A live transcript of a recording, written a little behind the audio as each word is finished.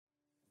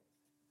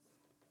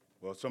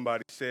Well,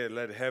 somebody said,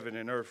 let heaven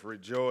and earth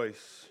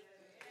rejoice.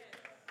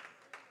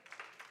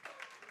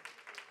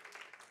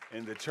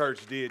 And the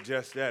church did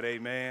just that,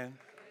 amen.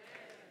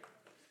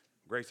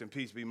 Grace and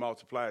peace be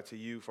multiplied to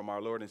you from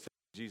our Lord and Savior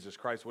Jesus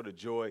Christ. What a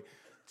joy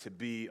to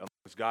be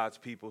amongst God's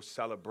people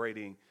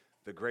celebrating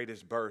the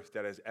greatest birth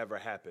that has ever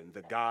happened.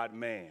 The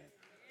God-man,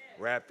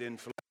 wrapped in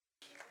flesh,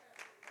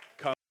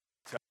 come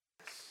to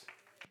us.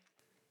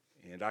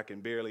 And I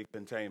can barely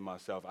contain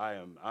myself.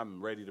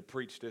 I'm ready to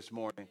preach this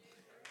morning.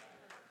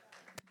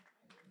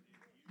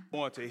 I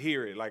want to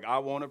hear it like I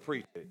want to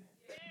preach it.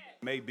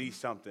 It may be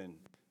something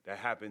that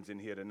happens in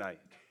here tonight.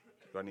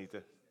 Do I need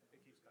to?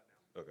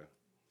 Okay.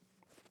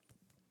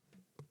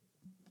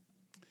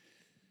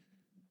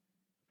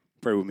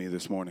 Pray with me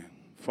this morning.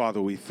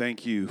 Father, we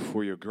thank you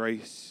for your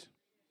grace.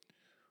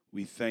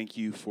 We thank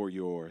you for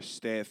your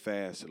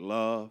steadfast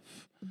love.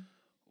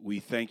 We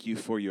thank you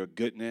for your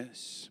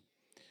goodness.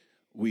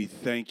 We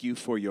thank you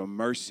for your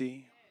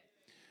mercy.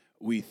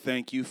 We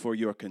thank you for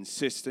your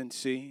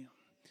consistency.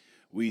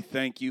 We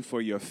thank you for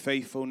your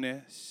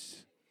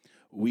faithfulness.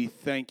 We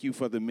thank you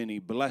for the many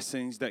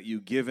blessings that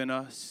you've given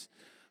us.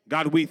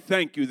 God, we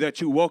thank you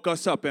that you woke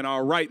us up in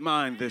our right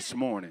mind this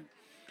morning.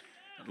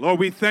 Lord,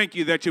 we thank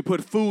you that you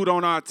put food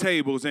on our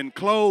tables and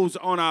clothes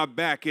on our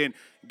back and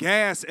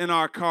gas in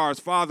our cars.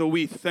 Father,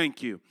 we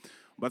thank you.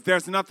 But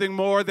there's nothing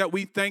more that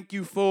we thank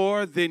you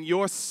for than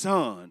your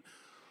Son,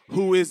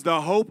 who is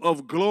the hope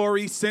of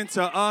glory sent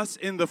to us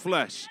in the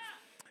flesh.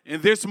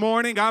 And this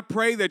morning, I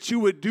pray that you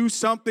would do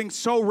something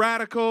so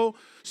radical,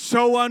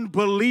 so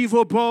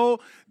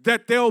unbelievable,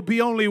 that there'll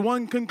be only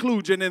one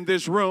conclusion in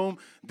this room,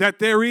 that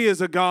there is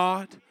a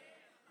God,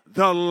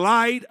 the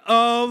light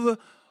of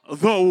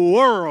the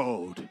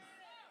world,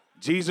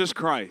 Jesus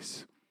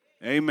Christ.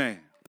 Amen.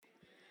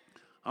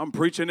 I'm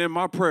preaching in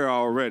my prayer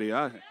already.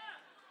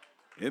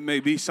 It may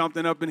be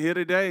something up in here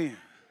today.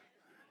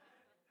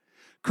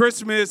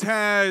 Christmas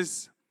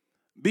has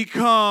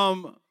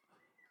become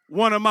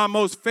one of my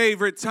most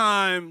favorite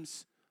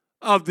times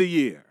of the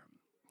year.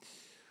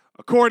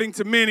 According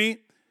to many,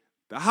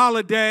 the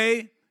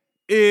holiday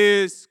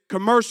is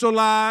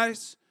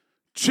commercialized,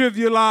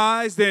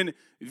 trivialized, and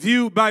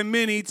viewed by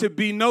many to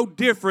be no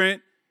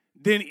different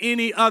than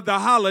any other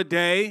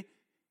holiday,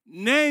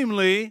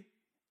 namely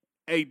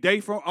a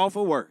day off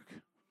of work.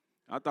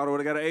 I thought I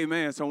would have got an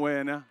amen somewhere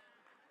in there.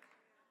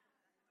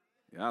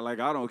 Yeah, I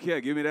don't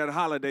care. Give me that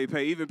holiday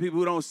pay. Even people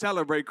who don't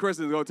celebrate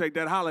Christmas are going to take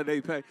that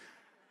holiday pay.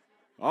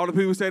 All the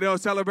people say they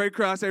don't celebrate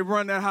Christmas, I say,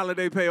 run that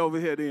holiday pay over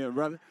here then,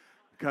 brother.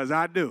 Because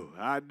I do.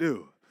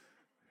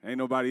 Ain't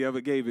nobody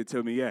ever gave it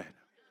to me yet.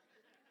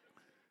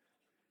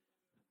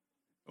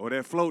 Or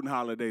that floating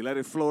holiday, let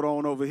it float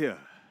on over here.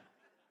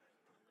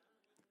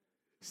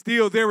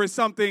 Still, there is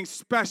something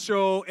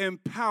special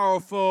and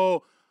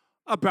powerful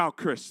about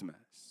Christmas.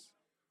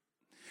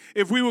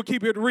 If we will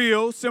keep it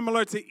real,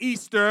 similar to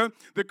Easter,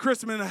 the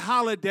Christmas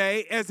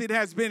holiday, as it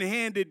has been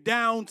handed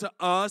down to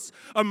us,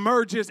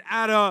 emerges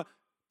out of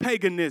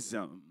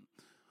paganism.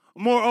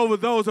 Moreover,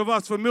 those of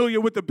us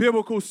familiar with the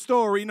biblical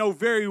story know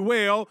very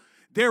well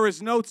there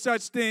is no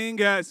such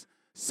thing as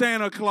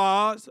Santa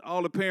Claus.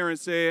 All the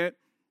parents said,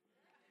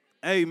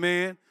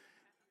 amen.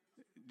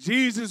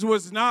 Jesus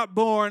was not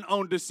born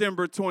on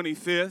December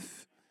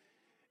 25th.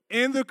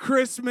 And the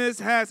Christmas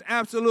has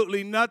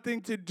absolutely nothing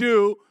to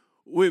do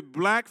with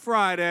Black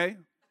Friday.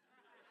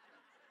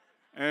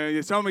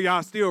 And some of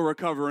y'all still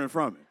recovering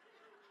from it.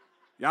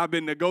 Y'all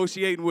been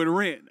negotiating with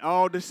rent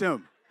all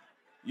December.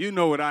 You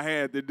know what I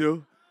had to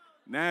do.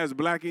 Now it's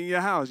black in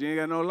your house. You ain't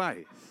got no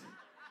lights.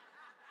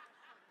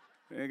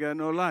 You ain't got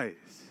no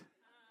lights.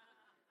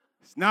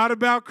 It's not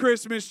about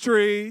Christmas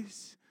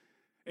trees,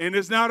 and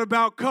it's not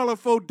about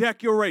colorful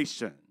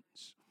decorations.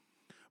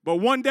 But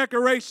one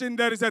decoration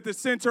that is at the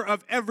center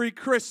of every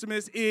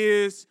Christmas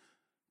is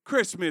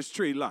Christmas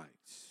tree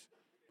lights.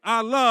 I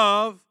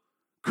love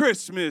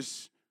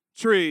Christmas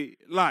tree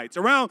lights.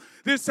 Around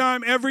this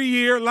time every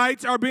year,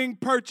 lights are being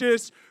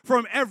purchased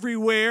from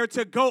everywhere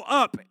to go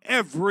up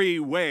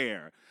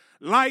everywhere.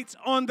 Lights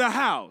on the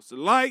house,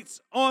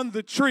 lights on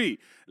the tree,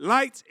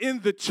 lights in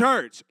the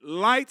church,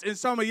 lights in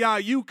some of y'all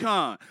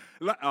Yukon.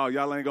 Oh,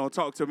 y'all ain't gonna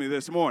talk to me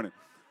this morning.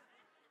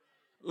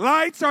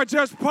 Lights are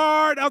just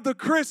part of the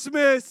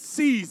Christmas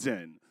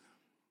season.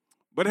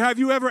 But have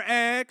you ever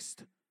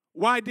asked,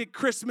 why did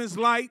Christmas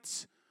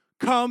lights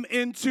come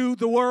into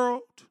the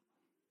world?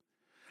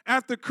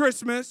 After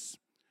Christmas,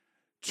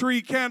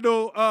 tree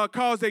candle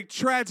caused a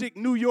tragic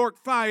New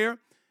York fire.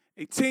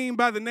 A teen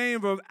by the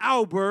name of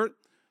Albert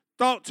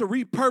thought to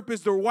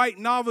repurpose the white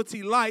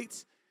novelty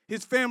lights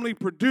his family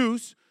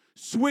produced,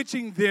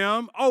 switching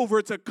them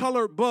over to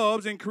colored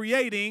bulbs and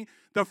creating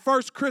the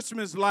first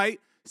Christmas light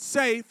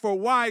safe for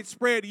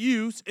widespread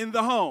use in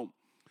the home.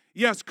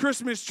 Yes,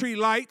 Christmas tree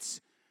lights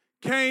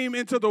came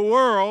into the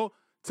world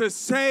to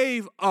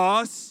save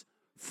us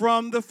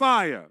from the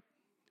fire.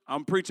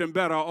 I'm preaching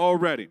better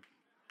already.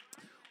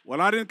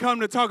 Well, I didn't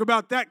come to talk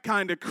about that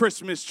kind of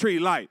Christmas tree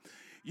light.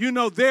 You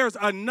know, there's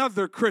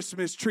another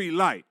Christmas tree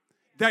light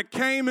that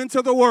came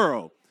into the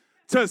world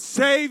to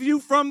save you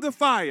from the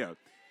fire.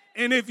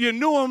 And if you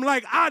knew him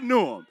like I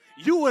knew him,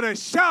 you would have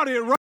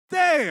shouted right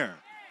there.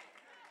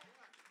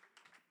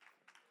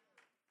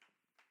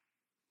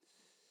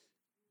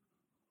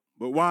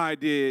 But why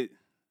did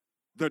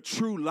the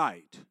true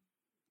light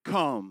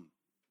come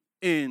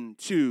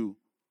into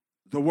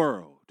the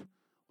world?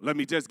 Let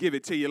me just give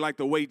it to you like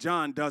the way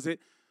John does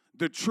it.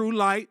 The true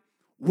light,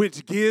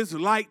 which gives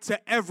light to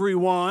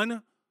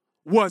everyone,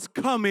 was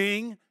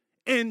coming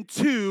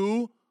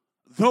into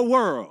the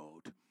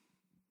world.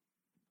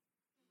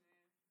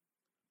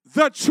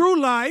 The true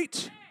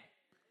light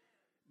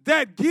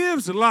that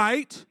gives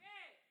light,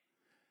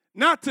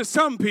 not to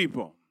some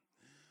people,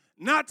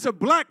 not to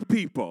black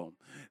people,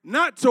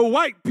 not to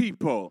white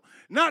people,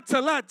 not to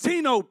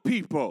Latino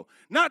people,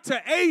 not to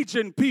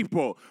Asian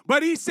people,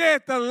 but he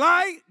said the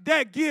light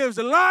that gives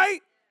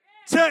light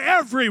to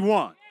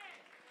everyone.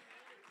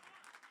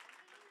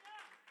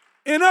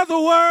 In other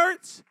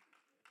words,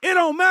 it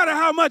don't matter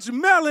how much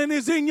melanin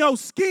is in your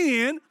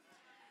skin,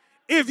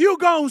 if you're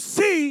going to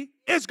see,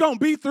 it's going to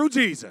be through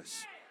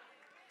Jesus.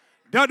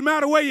 Doesn't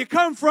matter where you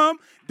come from,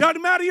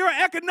 doesn't matter your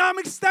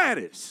economic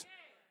status,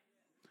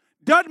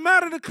 doesn't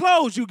matter the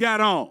clothes you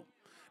got on.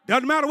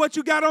 Doesn't matter what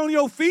you got on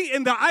your feet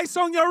and the ice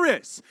on your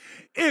wrists.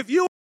 If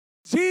you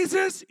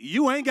Jesus,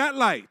 you ain't got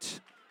light.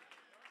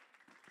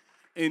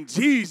 And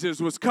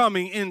Jesus was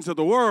coming into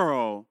the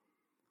world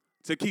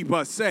to keep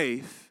us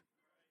safe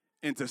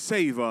and to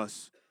save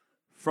us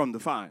from the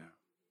fire.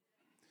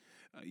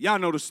 Y'all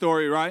know the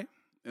story, right?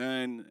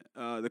 And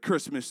the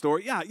Christmas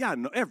story. Yeah,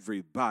 know,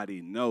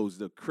 everybody knows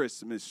the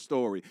Christmas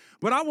story.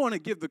 But I want to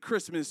give the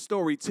Christmas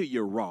story to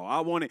you raw.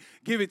 I want to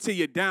give it to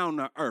you down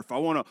to earth. I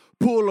want to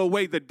pull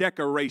away the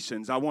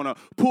decorations. I want to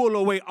pull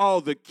away all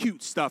the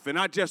cute stuff. And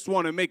I just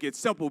want to make it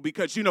simple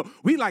because, you know,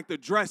 we like to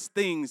dress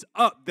things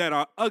up that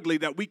are ugly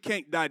that we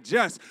can't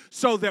digest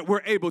so that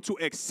we're able to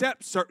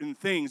accept certain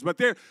things. But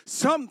there are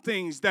some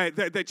things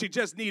that you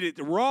just need it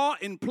raw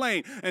and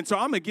plain. And so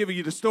I'm going to give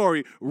you the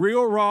story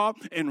real raw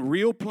and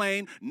real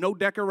plain. No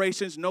decorations,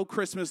 no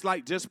Christmas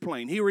light, just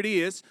plain. Here it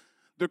is.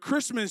 The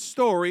Christmas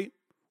story,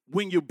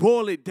 when you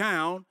boil it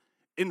down,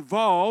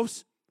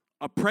 involves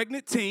a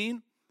pregnant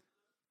teen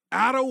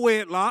out of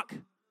wedlock,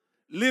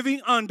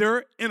 living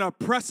under an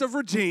oppressive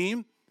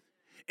regime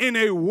in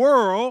a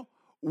world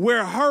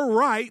where her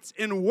rights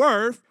and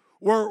worth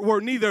were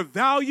neither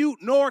valued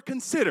nor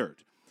considered.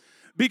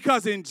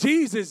 Because in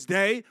Jesus'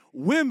 day,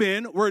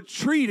 women were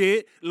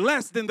treated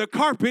less than the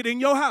carpet in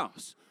your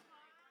house.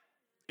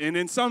 And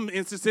in some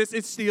instances,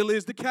 it still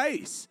is the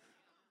case.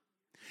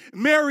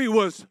 Mary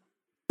was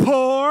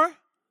poor,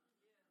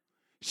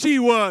 she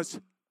was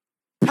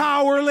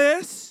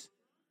powerless,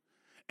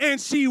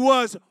 and she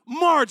was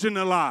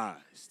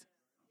marginalized.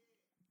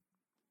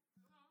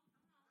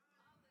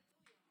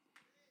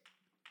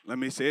 Let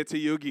me say it to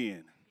you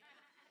again,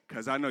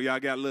 because I know y'all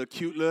got a little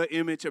cute little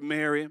image of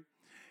Mary,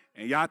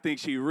 and y'all think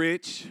she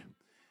rich,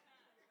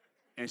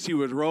 and she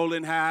was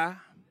rolling high,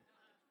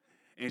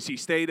 and she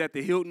stayed at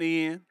the Hilton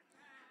Inn.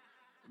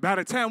 By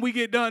the time we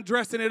get done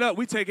dressing it up,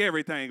 we take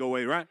everything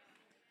away, right?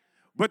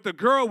 But the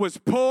girl was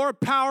poor,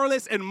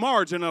 powerless, and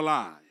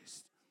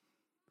marginalized.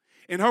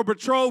 And her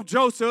betrothed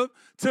Joseph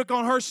took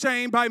on her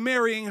shame by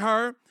marrying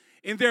her,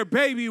 and their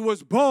baby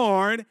was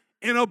born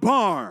in a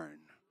barn.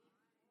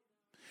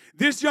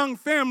 This young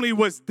family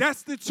was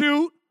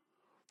destitute,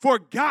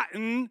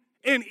 forgotten,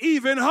 and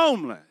even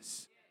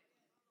homeless.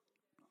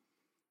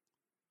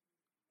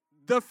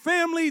 The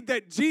family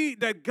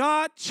that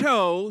God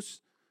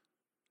chose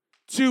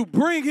to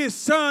bring his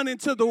son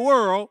into the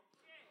world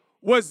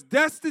was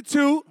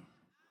destitute,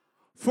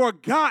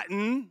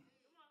 forgotten,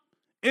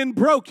 and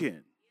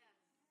broken.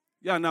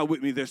 Y'all not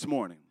with me this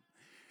morning.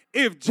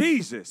 If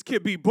Jesus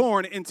could be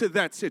born into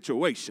that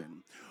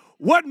situation,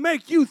 what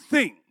make you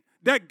think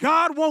that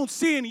God won't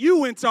send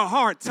you into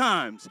hard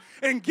times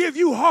and give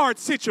you hard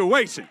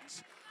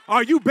situations?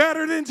 Are you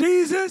better than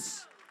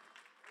Jesus?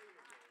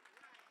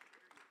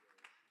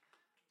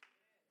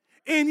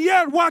 And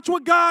yet, watch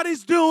what God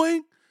is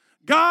doing.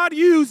 God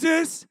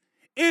uses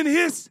in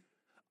his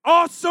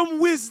awesome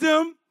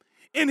wisdom,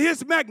 in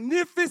his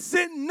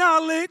magnificent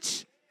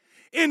knowledge,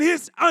 in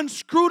his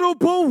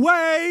unscrutable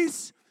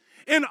ways,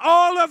 in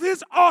all of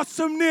his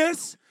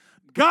awesomeness,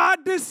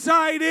 God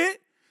decided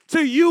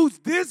to use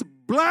this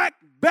black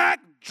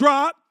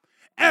backdrop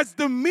as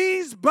the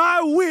means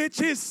by which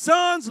his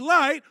son's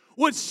light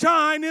would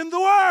shine in the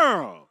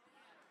world.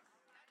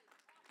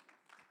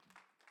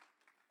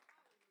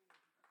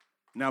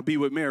 Now be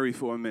with Mary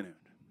for a minute.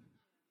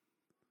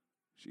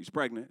 She's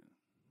pregnant.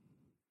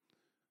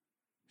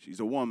 She's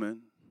a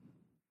woman.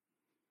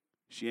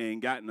 She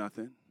ain't got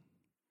nothing.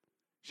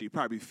 She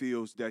probably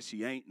feels that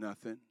she ain't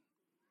nothing.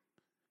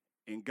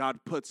 And God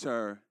puts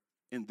her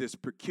in this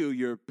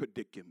peculiar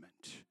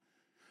predicament.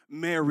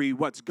 Mary,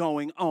 what's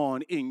going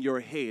on in your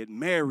head?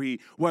 Mary,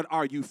 what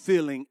are you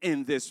feeling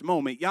in this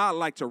moment? Y'all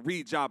like to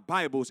read your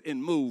Bibles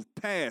and move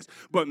past,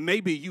 but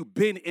maybe you've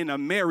been in a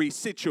Mary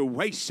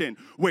situation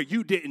where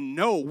you didn't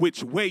know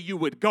which way you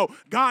would go.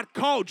 God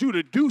called you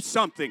to do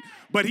something,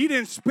 but he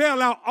didn't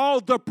spell out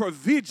all the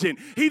provision.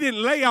 He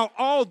didn't lay out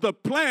all the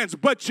plans,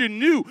 but you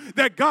knew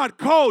that God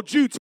called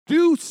you to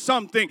do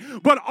something,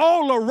 but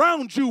all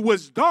around you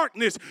was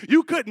darkness.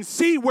 You couldn't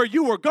see where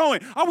you were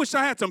going. I wish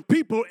I had some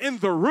people in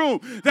the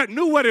room that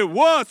knew what it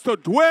was to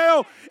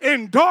dwell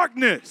in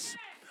darkness.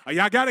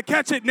 Y'all got to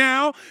catch it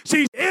now.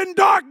 She's in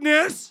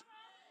darkness,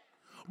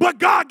 but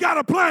God got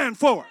a plan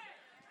for her.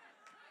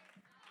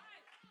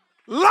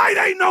 Light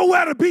ain't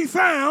nowhere to be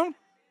found,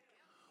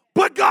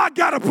 but God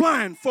got a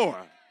plan for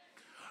her.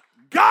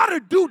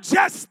 Gotta do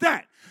just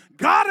that.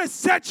 Gotta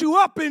set you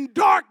up in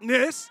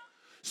darkness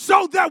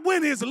so that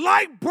when his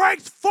light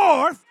breaks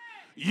forth,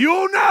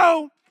 you'll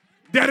know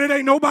that it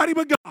ain't nobody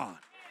but God.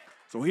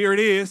 So here it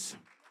is.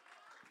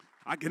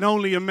 I can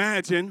only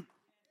imagine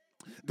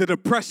the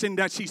depression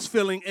that she's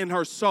feeling in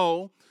her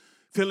soul,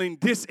 feeling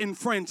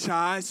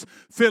disenfranchised,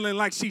 feeling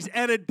like she's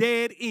at a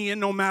dead end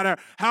no matter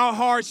how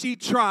hard she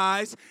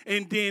tries.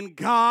 And then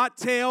God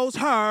tells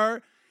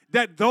her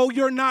that though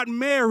you're not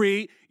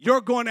married,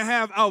 you're going to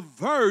have a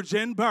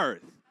virgin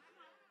birth.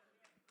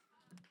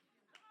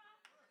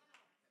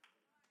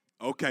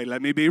 Okay,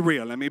 let me be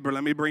real. Let me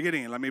bring it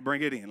in. Let me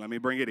bring it in.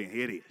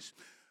 Here it is.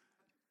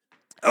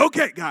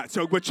 Okay, God,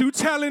 so what you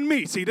telling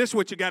me, see, this is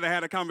what you got to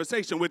have a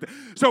conversation with.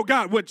 So,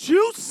 God, what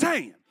you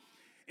saying,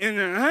 and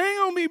I ain't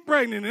going to be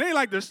pregnant. It ain't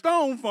like the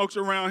stone folks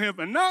around here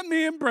for not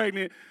being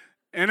pregnant,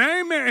 and I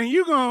ain't married, and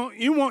you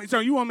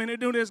want me to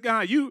do this,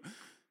 God? You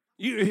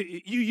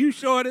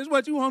sure this is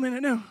what you want me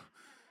to do?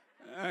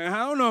 I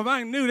don't know if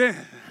I can do that.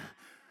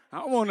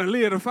 I want to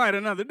live to fight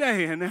another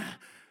day, and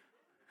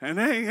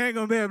they ain't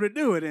going to be able to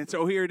do it. And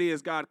so here it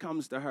is. God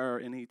comes to her,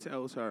 and he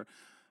tells her,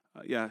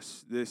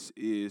 yes, this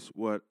is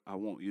what I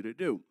want you to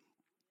do.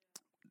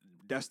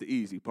 That's the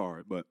easy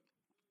part, but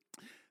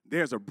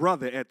there's a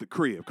brother at the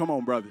crib. Come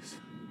on, brothers.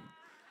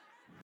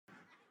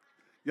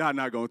 Y'all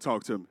not going to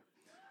talk to me.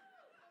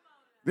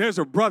 There's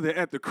a brother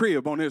at the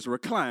crib on his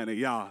recliner,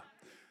 y'all.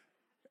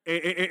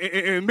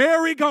 And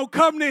Mary going to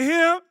come to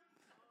him.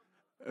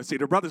 See,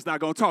 the brother's not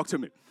going to talk to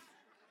me.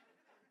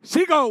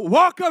 She going to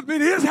walk up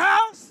in his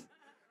house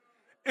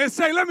and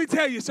say, let me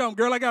tell you something,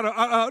 girl.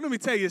 Let me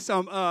tell you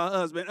something,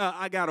 husband.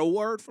 I got a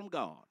word from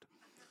God.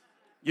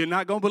 You're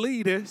not going to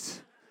believe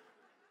this.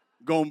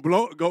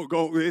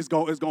 It's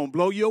gonna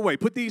blow you away.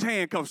 Put these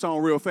handcuffs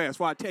on real fast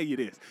before I tell you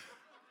this.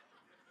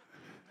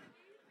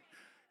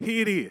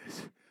 Here it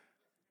is.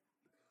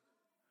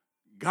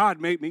 God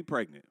made me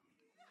pregnant.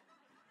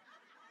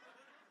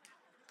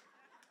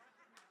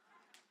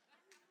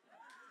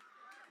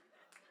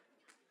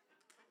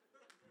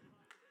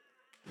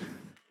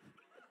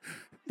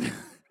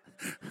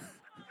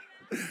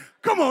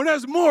 Come on,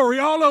 that's Maury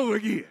all over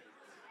again.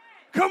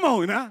 Come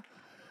on now.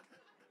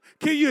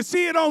 Can you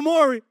see it on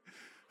Maury?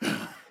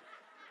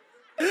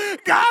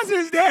 God's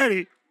his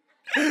daddy.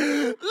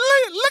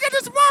 Look at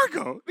the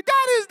sparkle.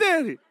 God is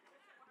daddy.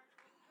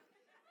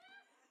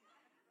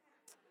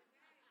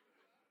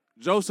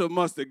 Joseph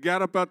must have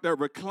got up out that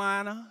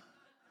recliner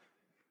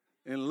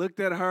and looked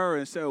at her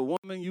and said,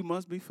 woman, you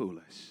must be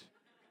foolish.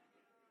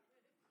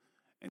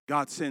 And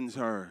God sends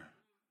her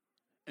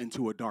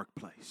into a dark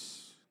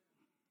place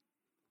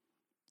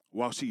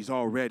while she's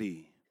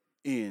already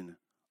in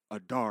a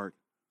dark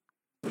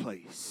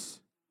place.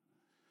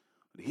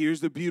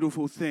 Here's the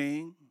beautiful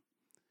thing.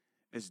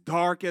 As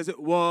dark as it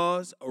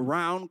was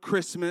around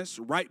Christmas,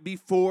 right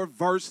before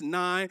verse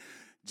 9,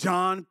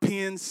 John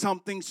pens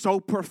something so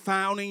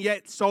profound and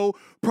yet so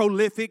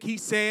prolific. He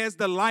says,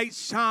 the light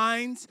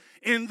shines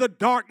in the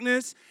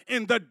darkness,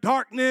 and the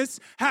darkness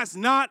has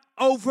not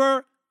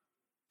overcome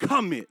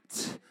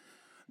it.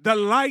 The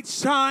light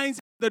shines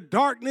in the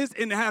darkness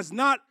and has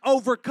not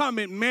overcome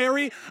it.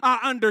 Mary, I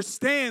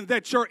understand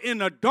that you're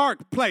in a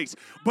dark place,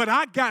 but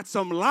I got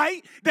some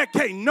light that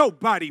can't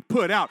nobody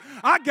put out.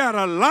 I got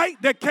a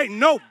light that can't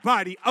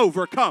nobody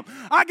overcome.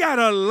 I got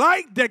a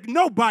light that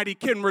nobody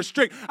can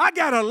restrict. I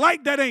got a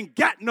light that ain't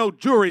got no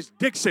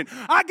jurisdiction.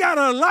 I got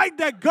a light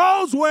that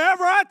goes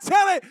wherever I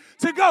tell it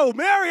to go.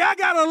 Mary, I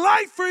got a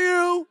light for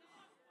you.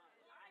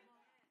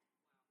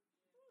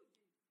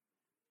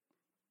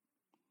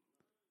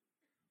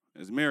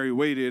 As Mary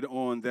waited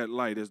on that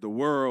light, as the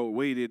world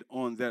waited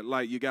on that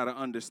light, you got to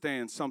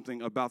understand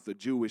something about the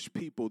Jewish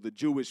people. The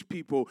Jewish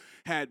people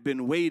had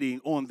been waiting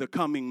on the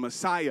coming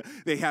Messiah.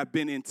 They have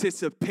been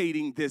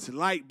anticipating this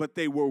light, but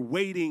they were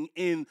waiting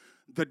in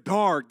the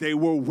dark. They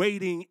were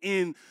waiting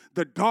in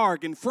the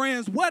dark. And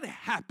friends, what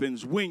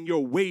happens when you're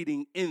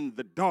waiting in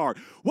the dark?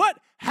 What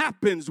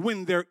happens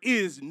when there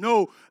is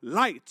no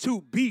light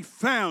to be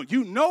found.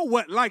 You know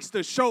what likes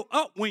to show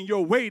up when you're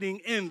waiting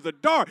in the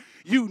dark.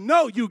 You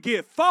know you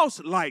get false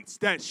lights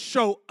that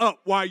show up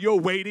while you're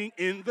waiting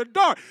in the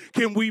dark.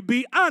 Can we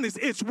be honest?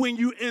 It's when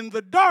you in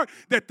the dark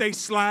that they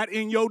slide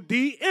in your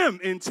DM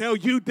and tell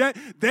you that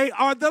they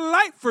are the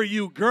light for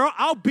you, girl.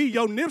 I'll be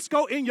your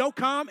NIPSCO in your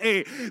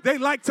ComEd. They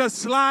like to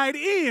slide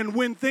in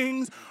when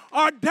things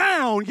are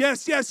down.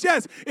 Yes, yes,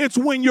 yes. It's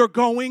when you're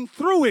going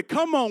through it.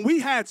 Come on, we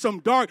had some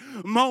dark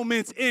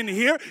moments in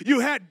here. You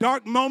had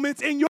dark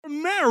moments in your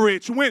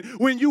marriage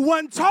when you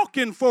wasn't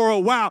talking for a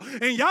while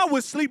and y'all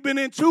was sleeping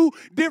in two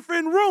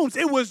different rooms.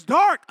 It was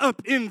dark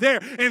up in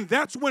there, and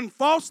that's when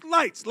false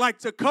lights like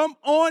to come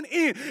on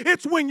in.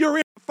 It's when you're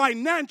in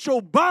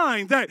financial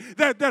bind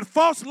that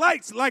false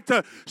lights like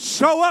to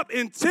show up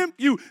and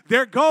tempt you.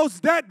 There goes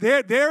that.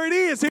 There it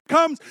is. Here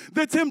comes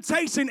the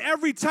temptation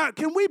every time.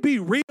 Can we be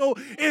real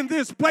in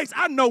this place?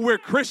 I know we're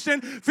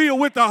Christian, filled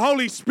with the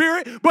Holy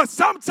Spirit, but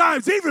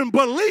sometimes even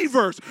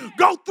believers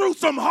go through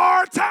some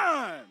hard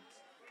times.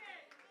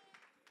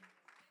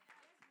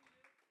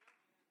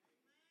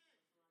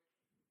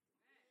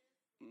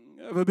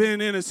 Ever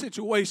been in a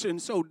situation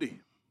so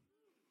deep?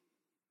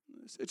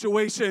 A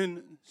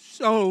situation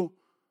so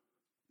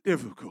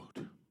difficult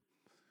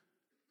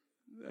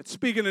that,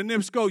 speaking of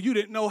NIPSCO, you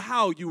didn't know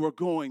how you were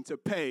going to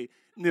pay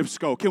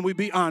NIPSCO. Can we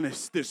be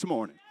honest this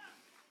morning?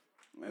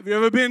 Have you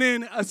ever been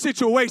in a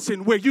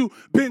situation where you've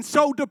been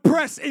so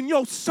depressed in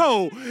your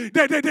soul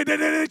that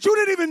you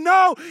didn't even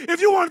know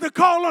if you wanted to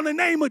call on the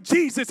name of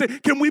Jesus?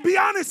 Can we be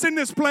honest in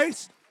this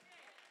place?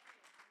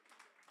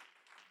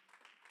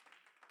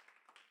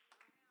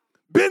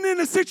 Been in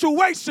a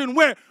situation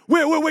where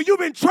you've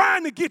been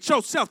trying to get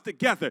yourself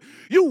together.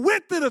 You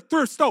went to the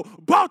thrift store,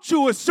 bought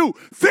you a suit,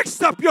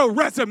 fixed up your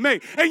resume,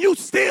 and you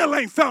still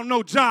ain't found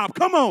no job.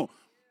 Come on.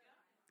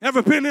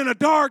 Ever been in a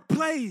dark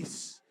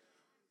place?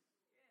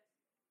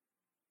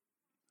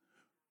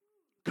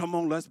 Come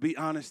on, let's be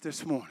honest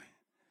this morning.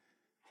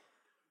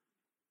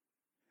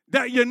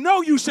 That you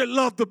know you should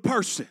love the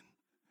person,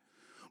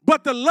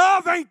 but the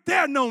love ain't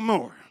there no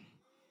more.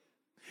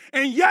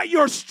 And yet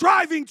you're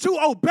striving to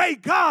obey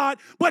God,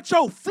 but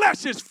your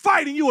flesh is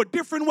fighting you a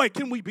different way.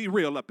 Can we be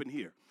real up in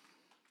here?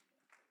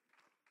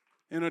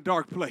 In a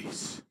dark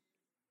place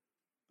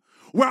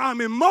where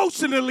I'm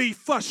emotionally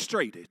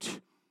frustrated,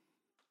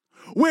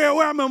 where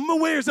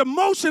it's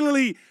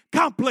emotionally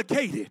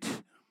complicated.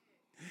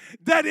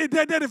 That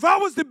if I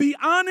was to be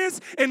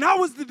honest and I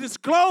was to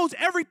disclose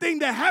everything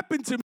that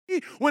happened to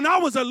me when I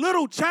was a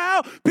little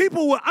child,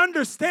 people would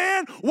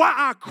understand why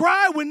I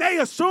cry when they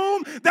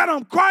assume that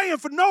I'm crying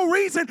for no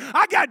reason.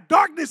 I got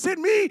darkness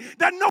in me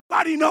that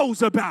nobody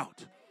knows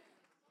about.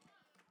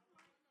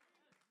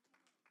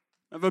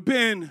 Ever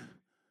been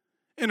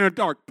in a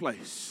dark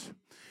place?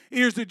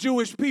 Here's the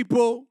Jewish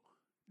people.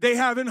 They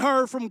haven't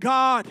heard from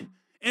God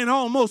in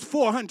almost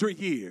 400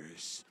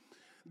 years.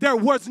 There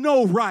was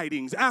no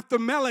writings. After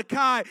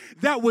Malachi,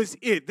 that was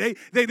it.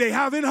 They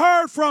haven't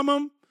heard from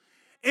him.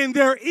 And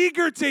they're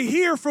eager to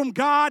hear from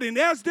God. And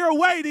as they're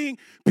waiting,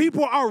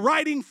 people are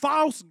writing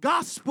false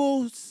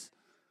gospels.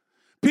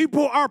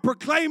 People are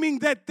proclaiming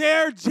that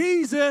they're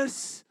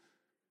Jesus.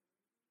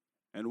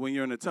 And when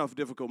you're in a tough,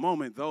 difficult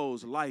moment,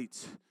 those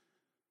lights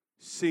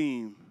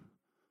seem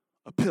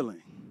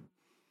appealing.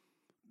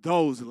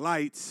 Those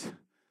lights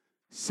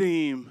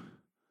seem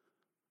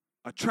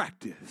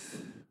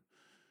attractive.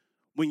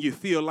 When you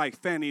feel like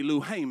Fannie Lou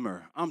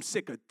Hamer, I'm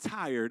sick or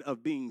tired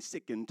of being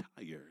sick and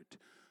tired.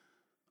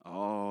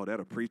 Oh,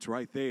 that'll preach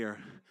right there.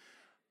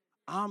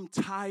 I'm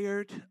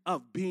tired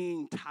of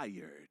being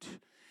tired.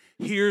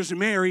 Here's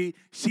Mary.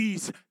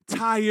 She's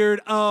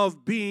tired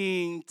of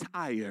being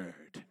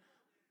tired.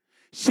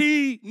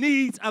 She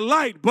needs a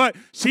light, but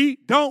she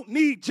don't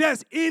need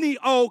just any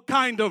old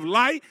kind of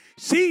light.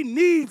 She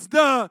needs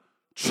the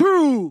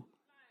true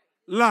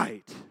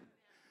light.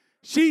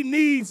 She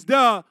needs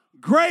the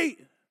great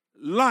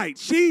light.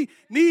 She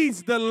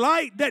needs the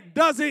light that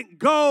doesn't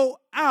go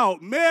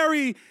out.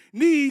 Mary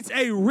needs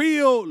a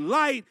real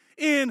light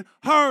in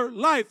her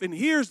life. And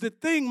here's the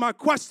thing, my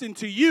question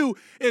to you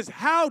is,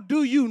 how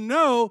do you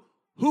know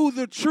who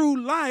the true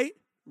light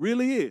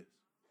really is?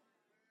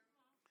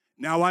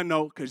 Now I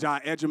know, because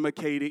y'all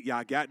educated,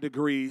 y'all got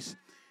degrees,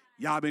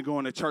 y'all been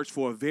going to church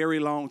for a very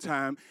long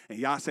time, and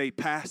y'all say,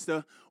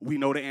 Pastor, we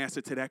know the answer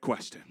to that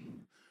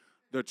question.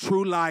 The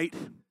true light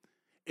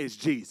is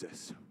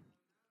Jesus.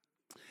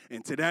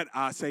 And to that,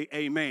 I say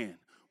amen.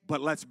 But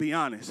let's be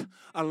honest,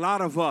 a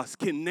lot of us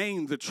can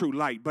name the true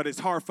light, but it's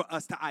hard for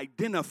us to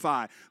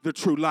identify the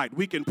true light.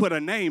 We can put a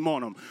name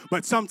on him,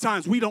 but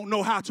sometimes we don't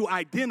know how to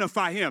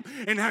identify him.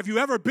 And have you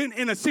ever been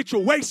in a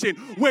situation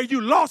where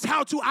you lost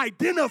how to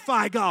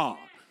identify God?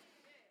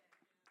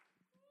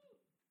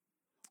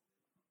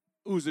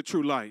 Who's the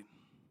true light?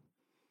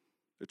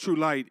 The true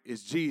light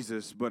is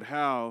Jesus, but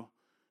how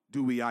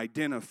do we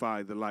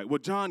identify the light? Well,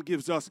 John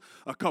gives us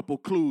a couple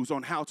clues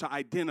on how to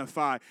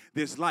identify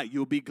this light.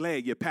 You'll be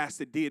glad your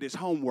pastor did his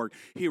homework.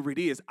 Here it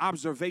is.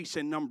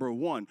 Observation number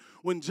 1.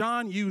 When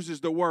John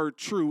uses the word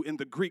true in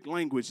the Greek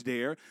language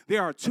there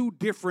are two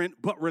different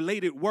but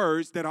related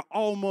words that are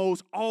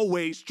almost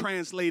always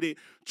translated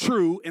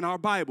true in our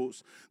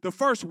Bibles. The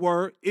first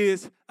word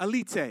is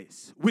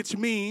aletes, which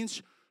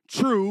means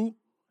true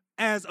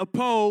as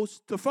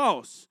opposed to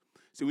false.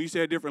 See, when you say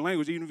a different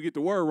language, even if you get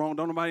the word wrong,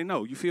 don't nobody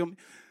know. You feel me?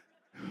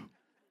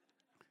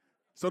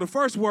 So the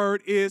first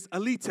word is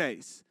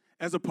aletes,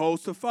 as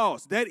opposed to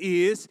false. That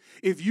is,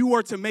 if you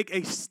were to make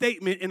a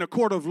statement in a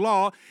court of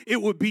law,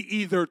 it would be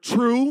either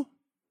true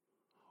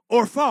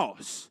or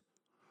false,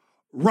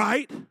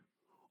 right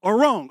or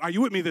wrong. Are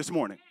you with me this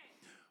morning?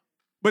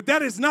 But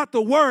that is not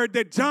the word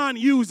that John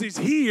uses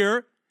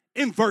here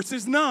in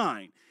verses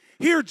 9.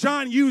 Here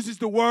John uses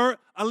the word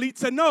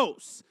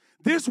alitenos.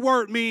 This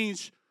word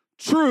means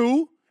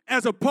true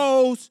as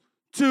opposed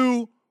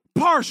to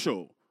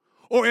partial.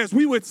 Or as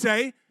we would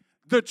say,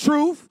 the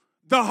truth,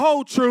 the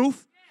whole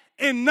truth,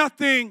 and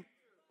nothing.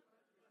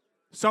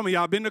 Some of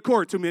y'all been to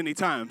court too many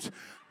times.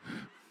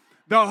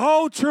 The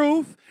whole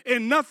truth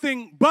and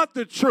nothing but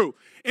the truth.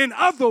 In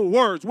other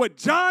words, what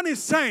John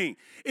is saying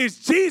is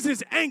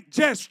Jesus ain't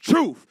just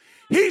truth.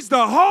 He's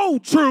the whole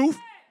truth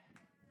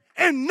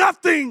and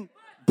nothing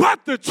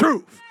but the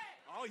truth.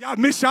 Y'all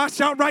miss y'all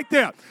shout right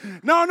there.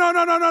 No.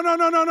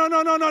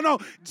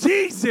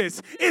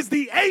 Jesus is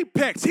the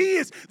apex. He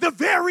is the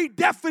very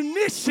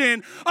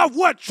definition of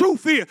what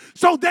truth is.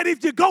 So that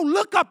if you go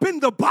look up in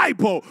the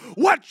Bible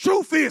what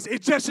truth is,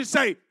 it just should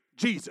say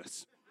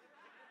Jesus.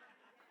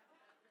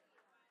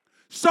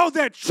 So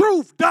that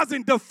truth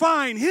doesn't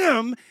define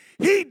him,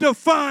 he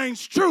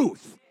defines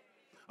truth.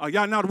 Oh,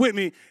 y'all not with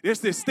me? There's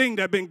this thing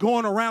that's been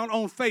going around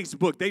on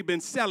Facebook. They've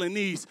been selling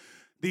these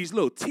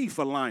little teeth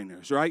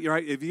aligners, right?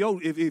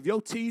 If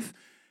your teeth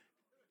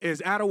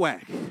is out of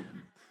whack,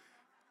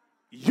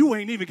 you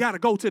ain't even got to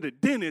go to the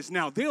dentist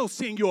now. They'll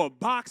send you a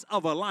box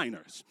of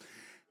aligners.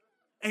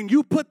 And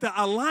you put the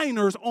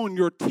aligners on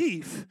your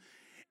teeth,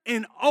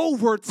 and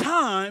over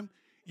time,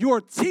 your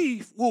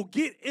teeth will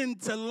get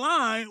into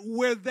line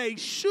where they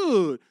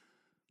should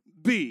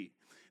be.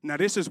 Now,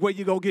 this is where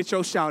you go get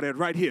your shout at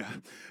right here.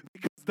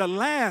 Because the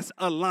last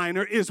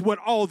aligner is what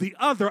all the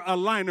other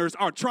aligners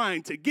are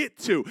trying to get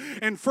to.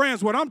 And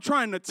friends, what I'm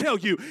trying to tell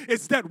you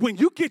is that when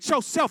you get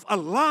yourself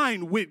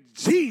aligned with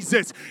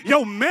Jesus,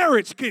 your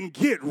marriage can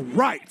get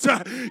right.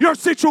 Your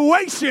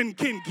situation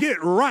can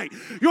get right.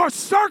 Your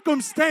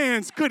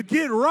circumstance could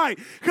get right.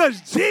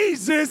 Because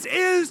Jesus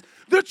is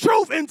the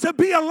truth. And to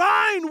be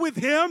aligned with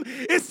him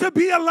is to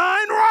be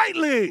aligned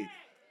rightly.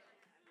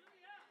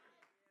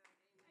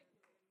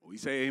 We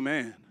say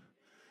amen.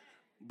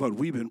 But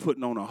we've been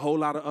putting on a whole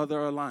lot of other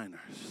aligners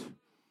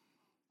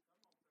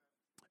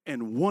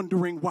and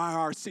wondering why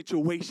our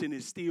situation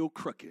is still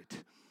crooked.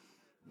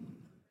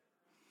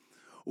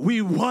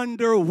 We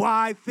wonder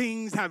why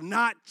things have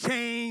not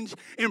changed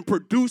and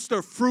produced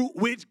the fruit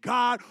which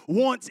God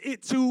wants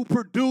it to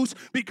produce.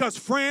 Because,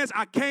 friends,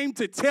 I came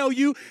to tell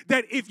you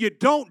that if you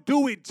don't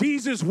do it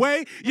Jesus'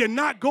 way, you're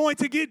not going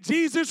to get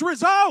Jesus'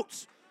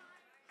 results.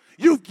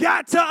 You've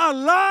got to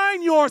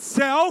align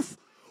yourself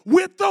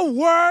with the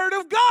Word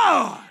of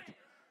God.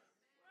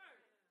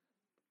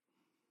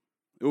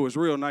 It was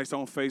real nice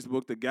on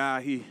Facebook. The guy,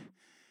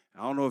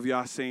 I don't know if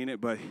y'all seen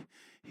it, but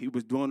he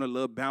was doing a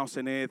little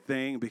bouncing head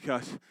thing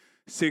because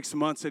 6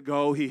 months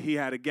ago he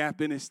had a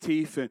gap in his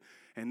teeth,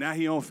 and now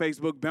he on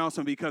Facebook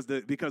bouncing because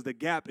the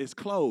gap is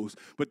closed.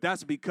 But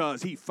that's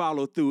because he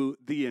followed through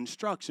the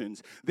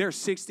instructions. There's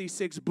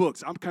 66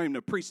 books I'm coming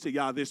to preach to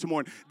y'all this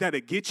morning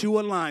that'll get you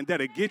aligned,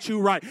 that'll get you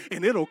right,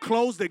 and it'll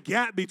close the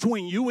gap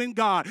between you and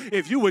God.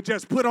 If you would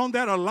just put on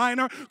that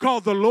aligner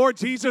called the Lord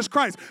Jesus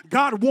Christ.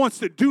 God wants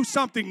to do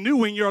something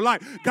new in your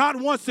life.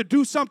 God wants to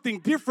do something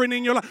different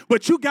in your life,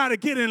 but you got to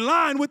get in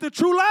line with the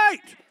true light.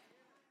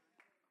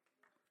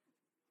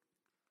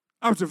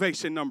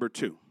 Observation number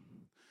 2.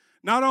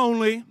 Not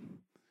only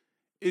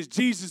is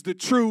Jesus the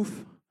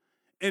truth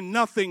and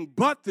nothing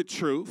but the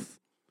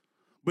truth,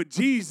 but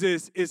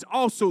Jesus is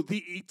also the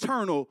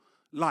eternal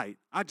light.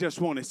 I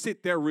just want to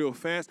sit there real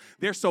fast.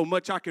 There's so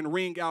much I can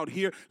ring out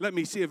here. Let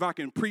me see if I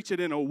can preach it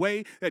in a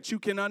way that you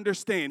can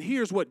understand.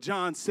 Here's what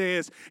John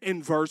says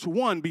in verse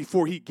 1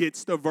 before he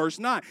gets to verse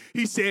 9.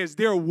 He says,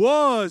 there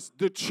was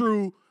the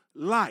true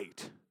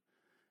light,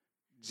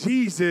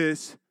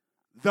 Jesus,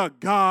 the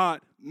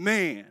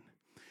God-man.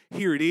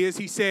 Here it is.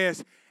 He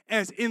says,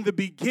 as in the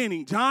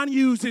beginning. John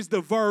uses the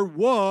verb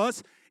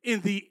was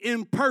in the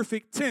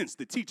imperfect tense.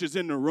 The teachers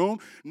in the room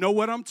know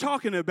what I'm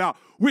talking about,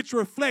 which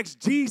reflects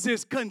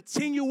Jesus'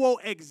 continual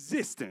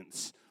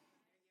existence.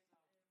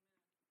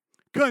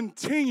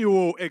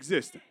 Continual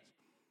existence.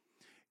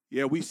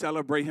 Yeah, we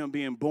celebrate him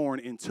being born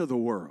into the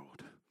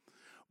world.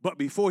 But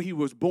before he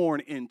was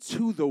born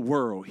into the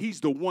world, he's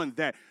the one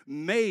that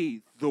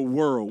made the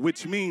world,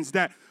 which means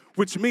that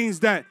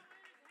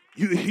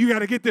you got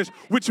to get this,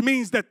 which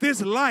means that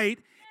this light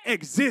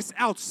exists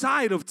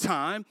outside of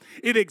time.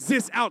 It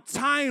exists out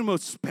time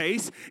of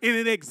space, and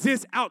it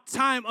exists out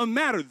time of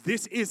matter.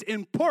 This is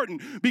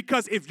important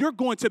because if you're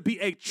going to be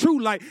a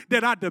true light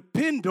that I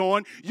depend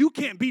on, you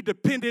can't be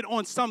dependent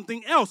on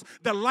something else.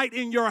 The light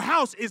in your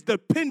house is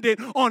dependent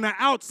on an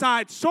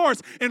outside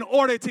source in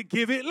order to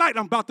give it light.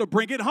 I'm about to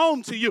bring it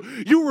home to you.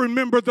 You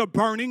remember the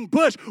burning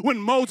bush when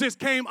Moses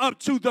came up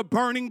to the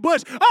burning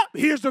bush. Oh,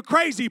 here's the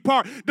crazy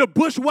part. The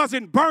bush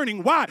wasn't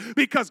burning. Why?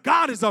 Because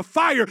God is a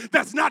fire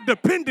that's not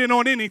dependent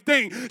on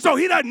anything. So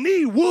he doesn't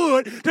need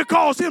wood to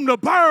cause him to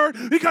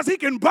burn because he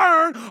can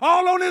burn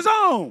all on his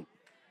own.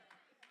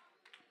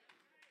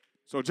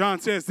 So John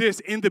says this,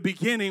 in the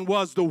beginning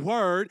was the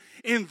Word,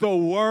 and the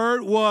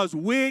Word was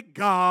with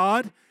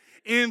God,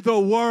 and the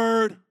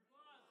Word,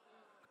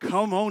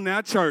 come on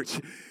now, church.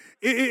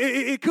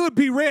 It could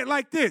be read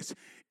like this.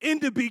 In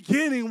the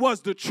beginning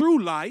was the true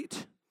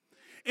light,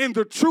 and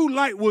the true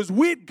light was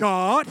with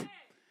God,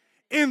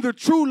 and the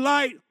true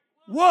light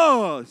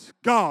was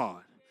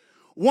God.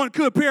 One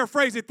could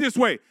paraphrase it this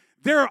way.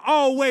 There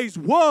always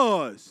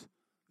was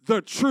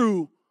the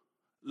true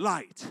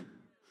light.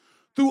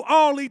 Through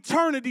all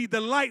eternity,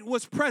 the light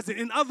was present.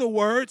 In other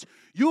words,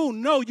 you'll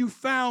know you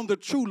found the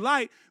true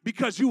light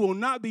because you will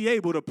not be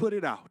able to put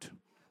it out.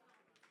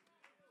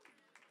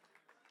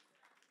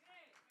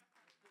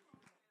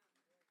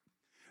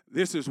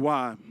 This is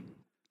why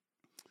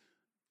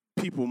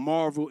people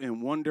marvel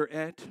and wonder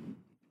at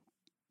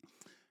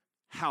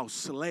how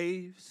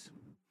slaves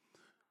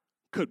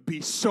could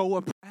be so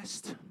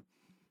oppressed,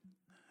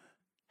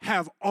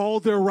 have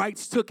all their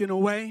rights taken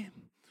away,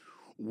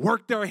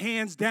 work their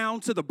hands down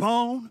to the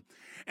bone,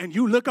 and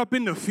you look up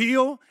in the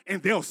field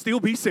and they'll still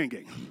be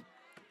singing.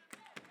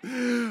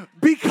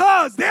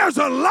 Because there's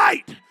a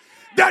light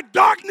that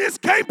darkness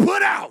can't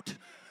put out.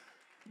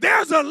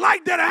 There's a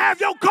light that'll have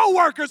your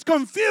coworkers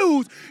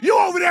confused. You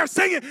over there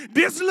singing,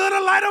 this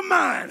little light of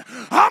mine,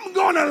 I'm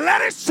going to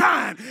let it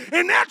shine.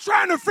 And they're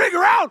trying to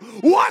figure out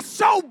what's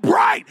so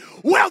bright.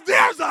 Well,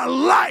 there's a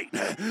light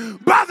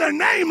by the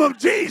name of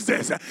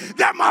Jesus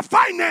that my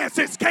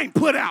finances can't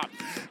put out,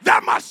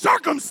 that my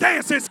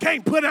circumstances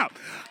can't put out.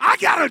 I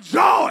got a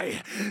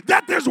joy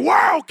that this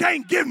world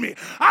can't give me.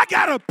 I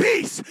got a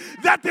peace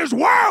that this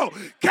world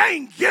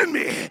can't give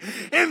me.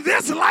 And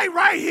this light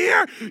right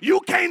here,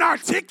 you can't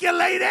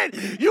articulate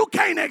it. You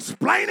can't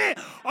explain it.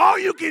 All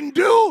you can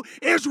do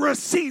is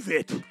receive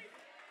it.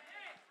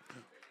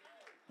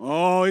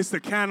 Oh, it's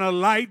the kind of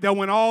light that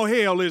when all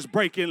hell is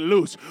breaking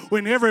loose,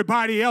 when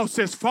everybody else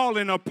is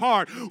falling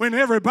apart, when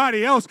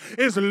everybody else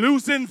is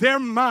losing their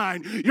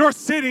mind, you're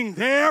sitting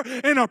there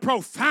in a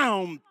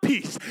profound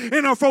peace,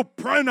 in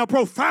a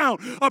profound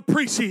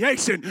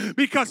appreciation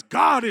because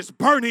God is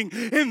burning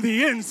in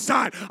the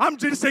inside.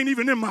 This ain't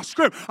even in my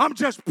script. I'm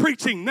just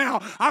preaching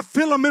now. I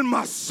feel him in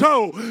my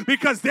soul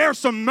because there's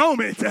some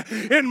moments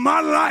in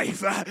my life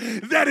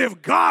that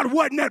if God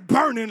wasn't that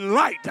burning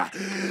light,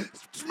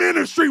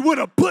 ministry would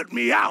have put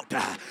me out.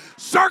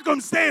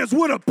 Circumstance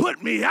would have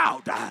put me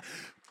out.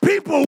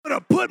 People would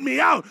have put me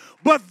out.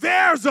 But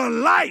there's a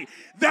light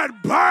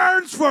that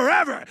burns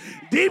forever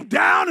deep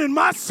down in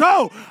my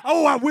soul.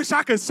 Oh, I wish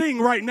I could sing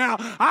right now.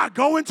 I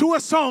go into a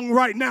song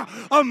right now.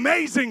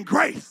 Amazing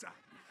Grace.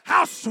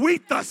 How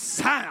sweet the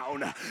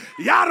sound.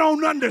 Y'all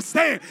don't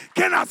understand.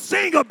 Can I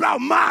sing about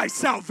my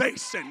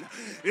salvation?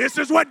 This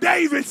is what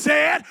David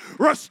said.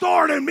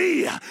 Restore to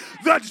me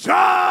the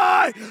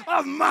joy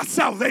of my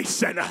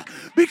salvation.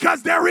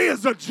 Because there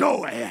is a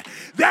joy.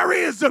 There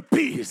is a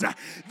peace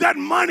that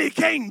money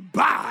can't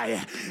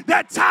buy.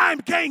 That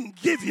time can't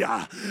give you.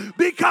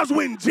 Because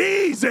when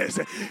Jesus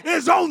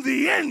is on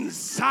the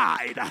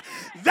inside,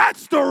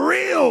 that's the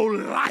real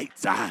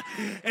light.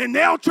 And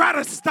they'll try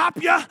to stop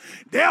you.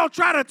 They'll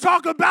try to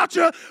talk about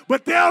you,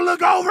 but they'll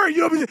look over and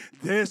you'll be,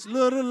 this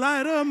little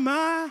light of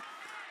mine,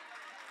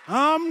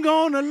 I'm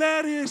gonna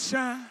let it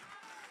shine.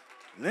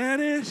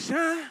 Let it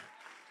shine.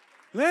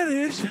 Let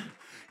it shine.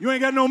 You ain't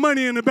got no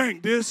money in the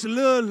bank. This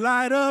little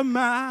light of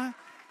mine,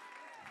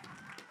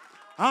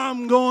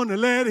 I'm gonna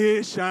let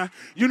it shine.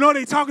 You know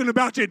they talking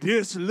about you.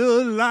 This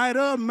little light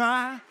of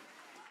mine,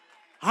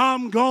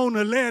 I'm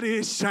gonna let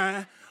it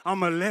shine.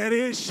 I'm gonna let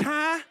it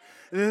shine.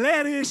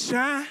 Let it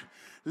shine.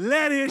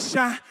 Let it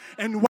shine.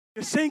 And while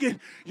you're singing,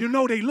 you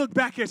know they look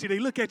back at you. They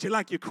look at you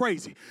like you're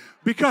crazy.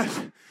 Because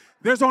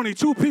there's only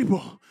two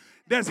people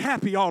that's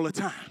happy all the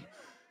time.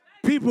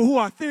 People who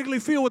are authentically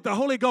filled with the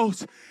Holy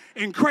Ghost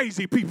and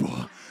crazy people.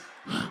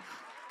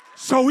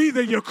 So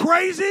either you're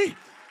crazy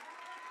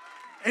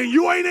and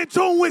you ain't in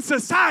tune with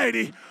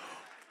society,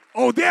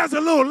 or there's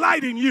a little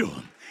light in you.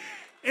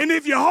 And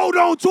if you hold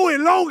on to it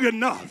long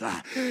enough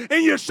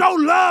and you show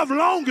love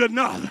long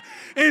enough,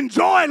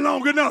 enjoy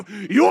long enough,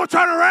 you'll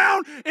turn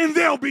around and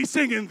they'll be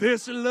singing,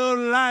 this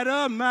little light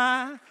of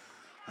mine,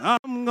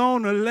 I'm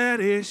gonna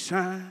let it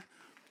shine.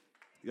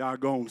 Y'all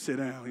go home, sit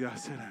down. Y'all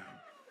sit down.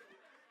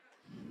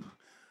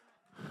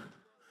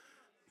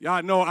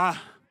 Y'all know I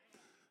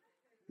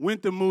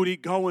went to Moody,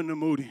 going to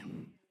Moody.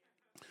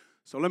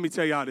 So let me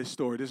tell y'all this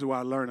story. This is what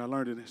I learned. I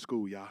learned it in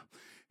school, y'all.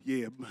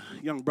 Yeah,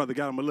 young brother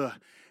got him a little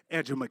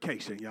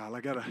education, y'all.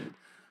 I got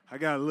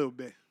a little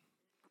bit.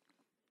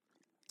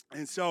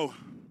 And so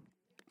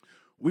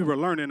we were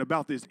learning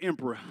about this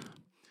emperor.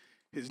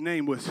 His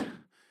name was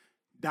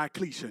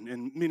Diocletian,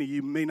 and many of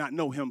you may not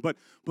know him, but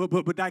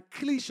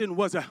Diocletian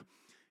was a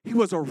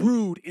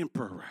rude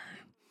emperor.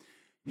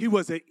 He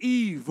was an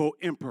evil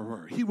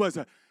emperor. He was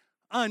an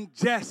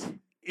unjust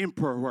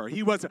emperor.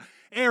 He was an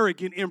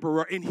arrogant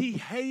emperor, and he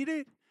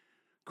hated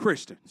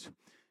Christians.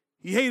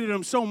 He hated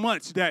them so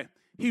much that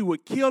he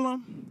would kill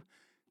them,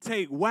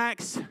 take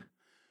wax,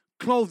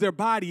 clothe their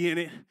body in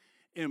it,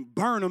 and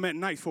burn them at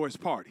night for his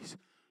parties.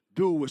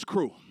 Dude was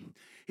cruel.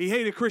 He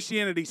hated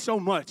Christianity so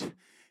much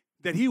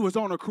that he was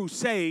on a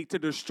crusade to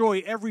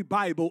destroy every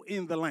Bible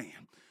in the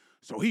land.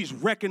 So he's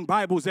wrecking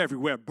Bibles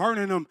everywhere,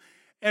 burning them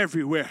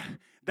everywhere.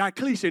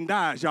 Diocletian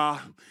dies,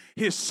 y'all.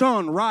 His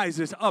son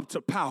rises up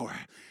to power.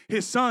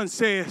 His son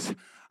says,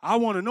 I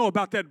want to know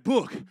about that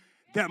book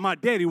that my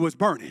daddy was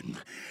burning.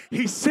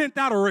 He sent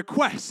out a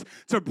request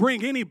to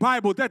bring any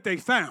Bible that they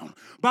found.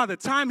 By the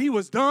time he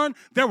was done,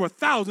 there were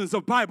thousands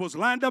of Bibles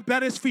lined up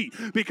at his feet.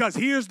 Because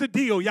here's the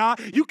deal, y'all.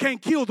 You can't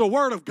kill the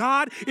word of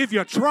God if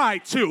you try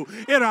to.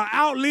 It'll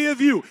outlive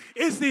you.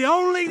 It's the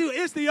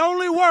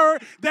only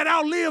word that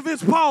outlives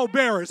its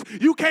pallbearers.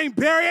 You can't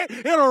bury it.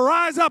 It'll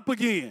rise up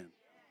again.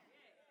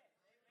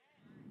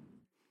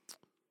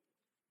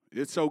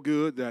 It's so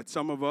good that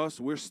some of us,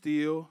 we're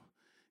still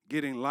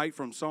getting light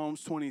from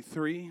Psalms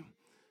 23.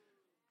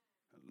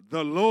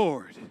 The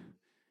Lord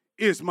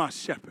is my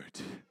shepherd.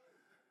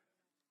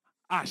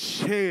 I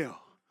shall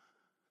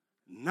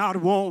not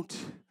want.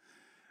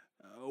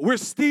 We're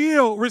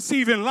still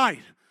receiving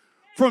light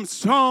from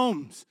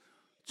Psalms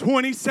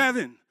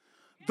 27.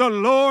 The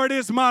Lord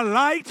is my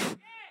light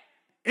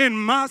and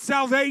my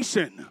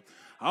salvation.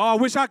 Oh, I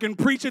wish I can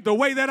preach it the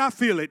way that I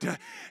feel it.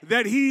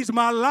 That he's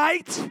my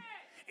light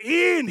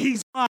and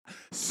he's my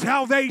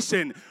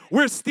salvation.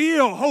 We're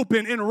still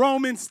hoping in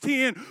Romans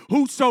 10,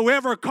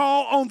 whosoever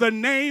call on the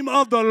name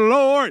of the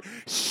Lord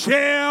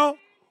shall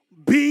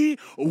be,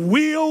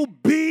 will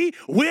be,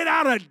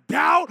 without a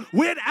doubt,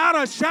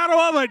 without a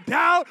shadow of a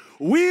doubt,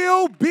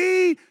 will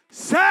be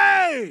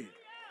saved.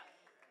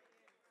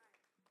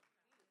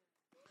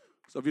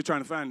 So if you're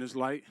trying to find this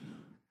light,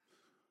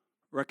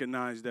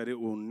 recognize that it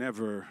will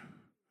never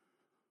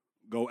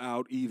go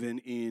out even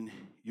in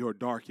your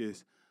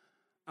darkest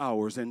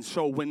hours. And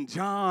so when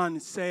John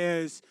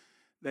says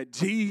that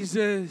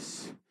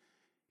Jesus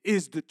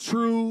is the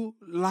true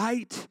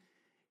light,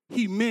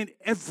 he meant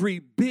every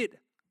bit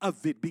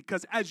of it,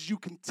 because as you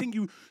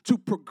continue to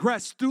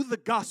progress through the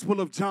Gospel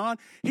of John,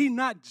 he's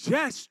not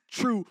just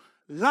true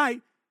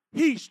light,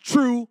 he's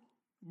true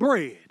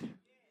bread.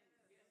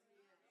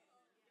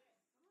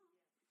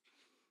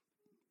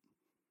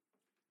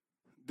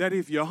 That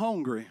if you're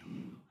hungry,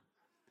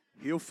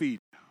 he'll feed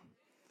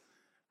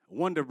you.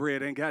 Wonder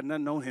Bread ain't got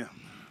nothing on him.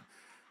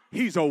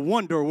 He's a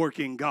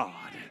wonder-working God.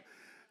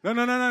 No.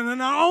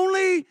 Not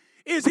only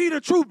is he the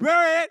true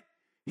bread,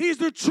 he's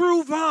the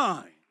true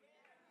vine.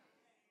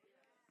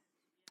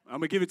 I'm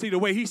going to give it to you the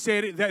way he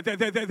said it,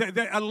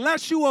 that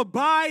unless you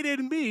abide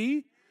in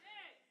me,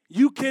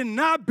 you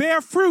cannot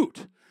bear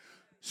fruit.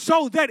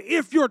 So that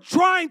if you're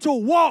trying to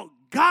walk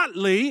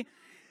godly,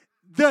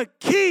 the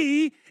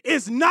key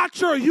is not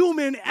your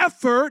human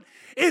effort.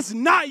 It's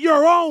not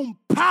your own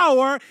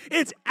power.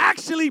 It's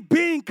actually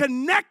being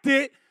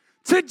connected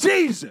to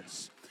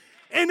Jesus.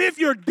 And if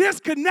you're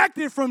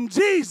disconnected from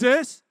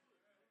Jesus,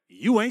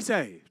 you ain't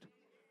saved.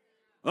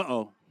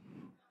 Uh-oh.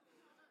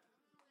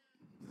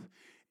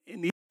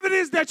 And the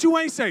evidence that you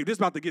ain't saved, this is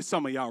about to get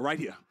some of y'all right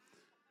here,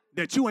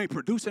 that you ain't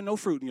producing no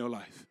fruit in your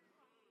life.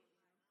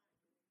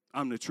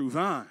 I'm the true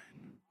vine.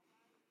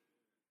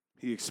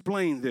 He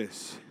explained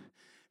this.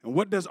 And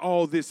what does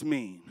all this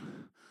mean?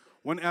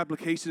 One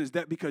application is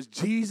that because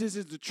Jesus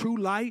is the true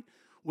light,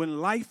 when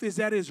life is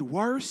at its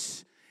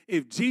worst,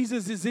 if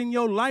Jesus is in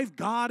your life,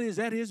 God is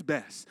at his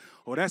best.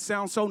 Oh, that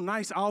sounds so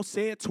nice. I'll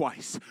say it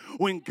twice.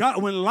 When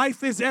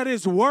life is at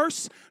its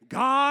worst,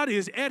 God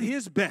is at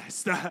his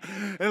best.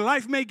 And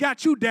life may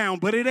got you down,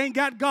 but it ain't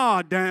got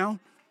God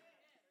down.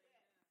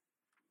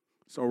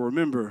 So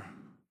remember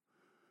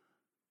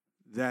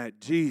that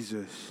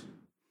Jesus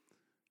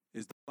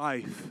is the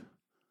life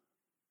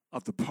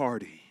of the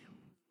party.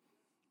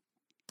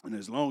 And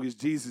as long as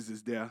Jesus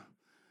is there,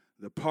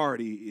 the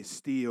party is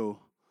still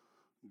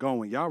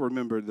going. Y'all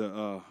remember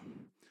the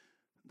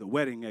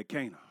wedding at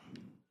Cana?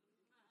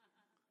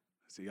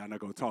 See, y'all not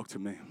going to talk to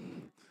me.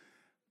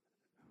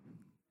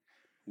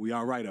 We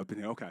all right up in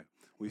here. Okay,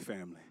 we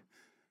family.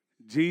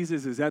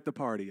 Jesus is at the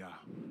party, y'all.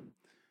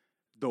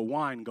 The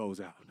wine goes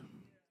out.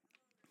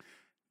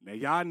 Now,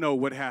 y'all know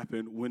what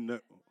happened when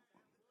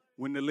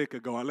the liquor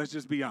go out. Let's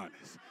just be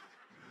honest.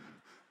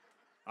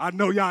 I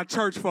know y'all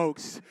church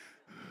folks,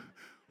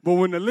 but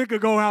when the liquor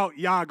go out,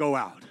 y'all go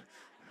out.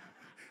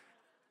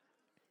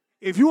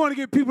 If you want to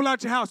get people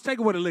out your house, take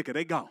away the liquor.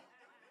 They gone.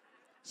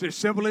 It's as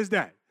simple as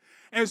that.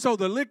 And so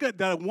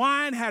the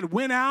wine had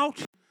went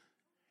out,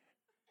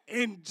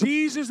 and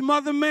Jesus'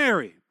 mother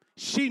Mary,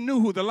 she knew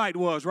who the light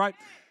was, right?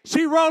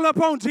 She rolled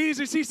up on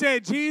Jesus. She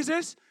said,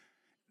 Jesus,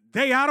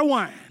 they out of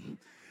wine.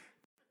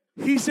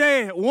 He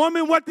said,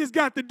 woman, what this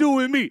got to do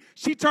with me?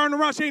 She turned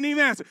around. She didn't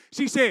even answer.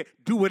 She said,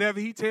 do whatever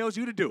he tells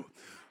you to do.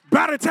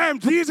 By the time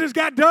Jesus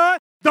got done,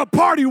 the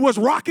party was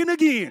rocking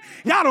again.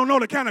 Y'all don't know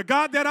the kind of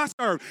God that I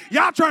serve.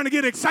 Y'all trying to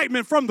get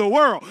excitement from the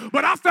world.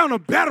 But I found a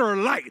better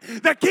light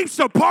that keeps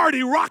the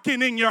party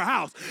rocking in your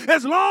house.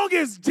 As long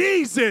as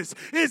Jesus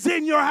is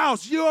in your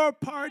house, your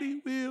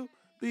party will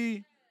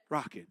be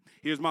rocking.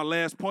 Here's my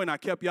last point. I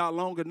kept y'all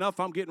long enough.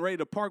 I'm getting ready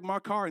to park my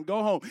car and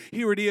go home.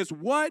 Here it is.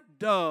 What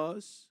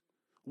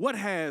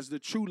has the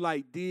true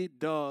light did,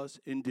 does,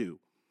 and do?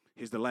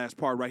 Here's the last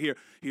part right here.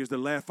 Here's the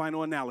last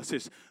final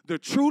analysis. The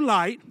true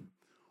light,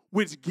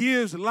 which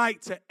gives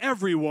light to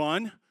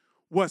everyone,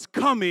 was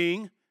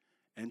coming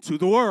into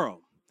the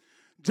world.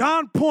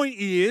 John's point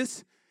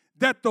is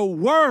that the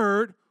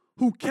Word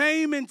who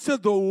came into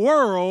the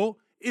world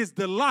is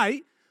the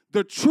light,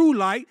 the true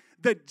light,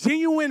 the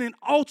genuine and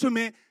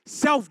ultimate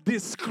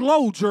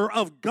self-disclosure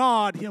of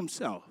God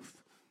himself.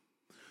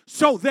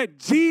 So that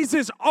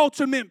Jesus'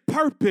 ultimate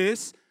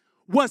purpose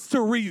was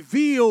to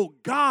reveal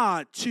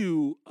God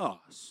to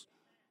us.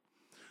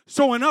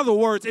 So in other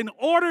words, in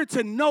order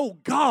to know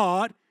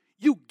God,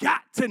 you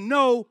got to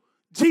know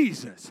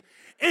Jesus.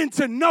 And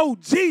to know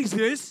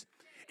Jesus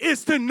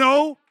is to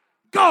know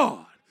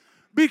God.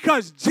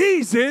 Because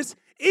Jesus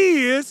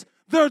is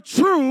the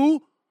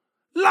true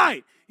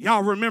light.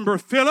 Y'all remember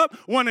Philip,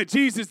 one of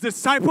Jesus'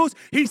 disciples?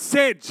 He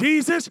said,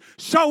 Jesus,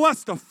 show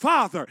us the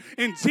Father.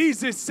 And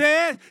Jesus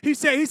said, he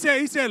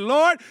said,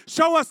 Lord,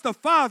 show us the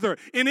Father,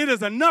 and it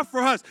is enough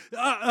for us.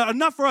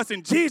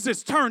 And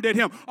Jesus turned at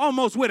him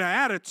almost with an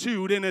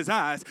attitude in his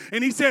eyes.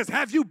 And he says,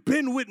 have you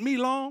been with me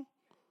long?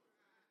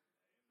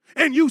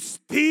 And you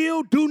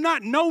still do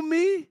not know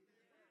me?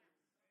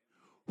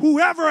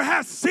 Whoever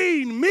has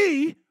seen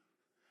me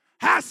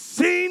has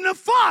seen the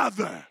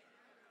Father.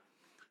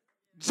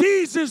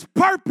 Jesus'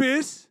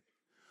 purpose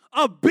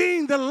of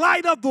being the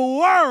light of the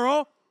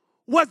world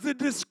was to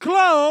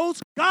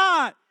disclose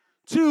God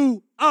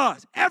to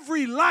us.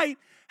 Every light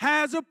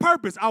has a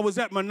purpose. I was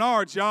at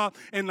Menards, y'all,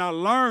 and I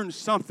learned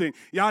something.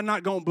 Y'all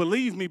not going to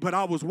believe me, but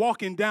I was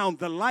walking down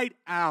the light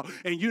aisle,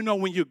 and you know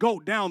when you go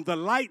down the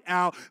light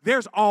aisle,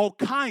 there's all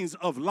kinds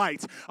of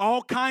lights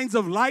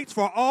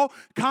for all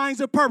kinds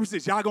of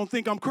purposes. Y'all going to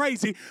think I'm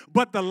crazy,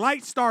 but the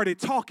light started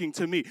talking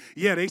to me.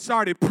 Yeah, they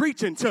started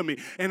preaching to me,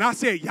 and I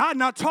said, y'all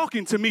not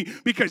talking to me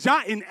because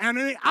y'all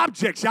inanimate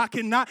objects. Y'all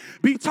cannot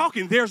be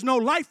talking. There's no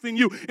life in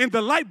you. And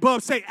the light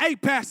bulb say, hey,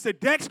 Pastor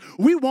Dex,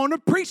 we want to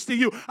preach to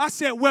you. I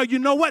said, well, you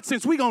know what?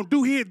 Since we're going to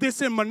do here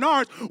this in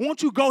Menards,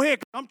 won't you go ahead?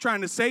 I'm trying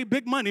to save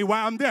big money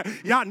while I'm there.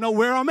 Y'all know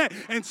where I'm at.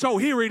 And so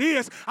here it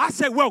is. I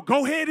said, well,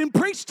 go ahead and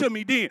preach to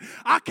me then.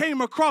 I came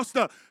across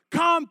the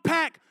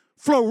compact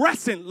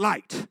fluorescent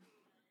light.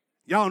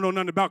 Y'all don't know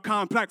nothing about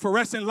compact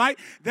fluorescent light.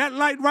 That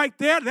light right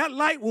there, that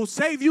light will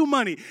save you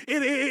money.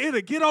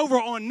 It'll get over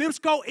on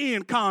NIPSCO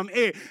and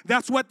ComEd.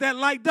 That's what that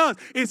light does.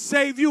 It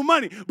saves you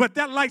money. But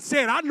that light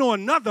said, I know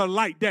another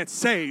light that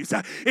saves.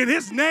 And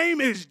his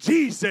name is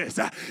Jesus.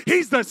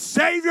 He's the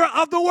Savior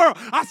of the world.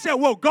 I said,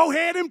 well, go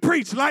ahead and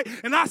preach, light.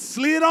 And I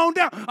slid on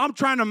down. I'm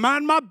trying to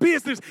mind my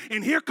business.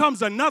 And here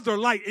comes another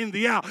light in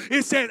the aisle.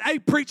 It said, hey,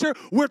 preacher,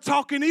 we're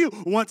talking to you.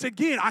 Once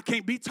again, I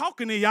can't be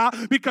talking to y'all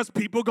because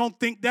people going to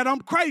think that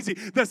I'm crazy.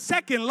 The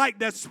second light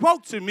that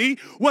spoke to me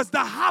was the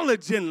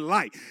halogen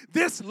light.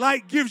 This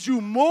light gives you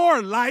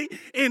more light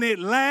and it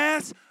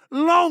lasts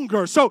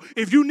longer. So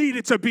if you need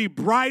it to be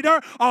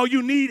brighter, all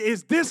you need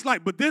is this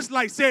light. But this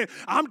light said,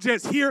 I'm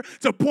just here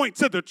to point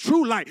to the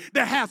true light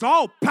that has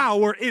all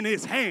power in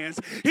his hands.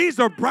 He's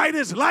the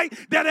brightest light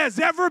that has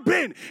ever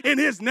been, and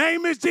his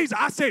name is Jesus.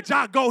 I said,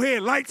 y'all go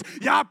ahead, lights.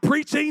 Y'all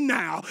preaching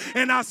now.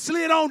 And I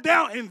slid on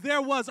down, and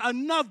there was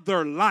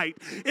another light.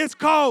 It's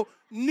called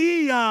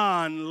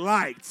neon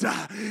lights.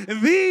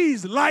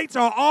 These lights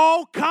are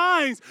all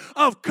kinds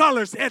of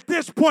colors. At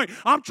this point,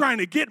 I'm trying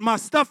to get my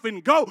stuff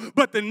and go,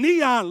 but the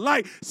neon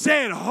light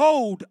said,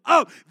 hold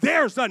up.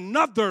 There's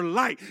another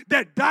light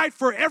that died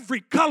for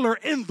every color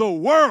in the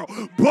world.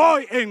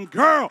 Boy and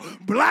girl,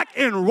 black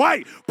and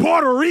white,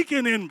 Puerto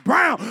Rican and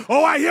brown.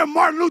 Oh, I hear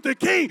Martin Luther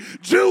King,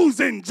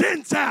 Jews and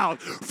Gentiles,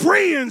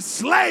 free and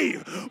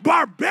slave,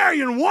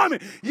 barbarian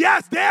woman.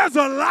 Yes, there's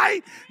a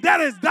light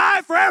that has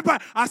died for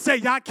everybody. I say,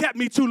 y'all kept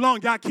me too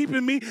long. Y'all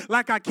keeping me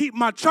like I keep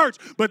my church.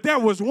 But there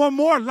was one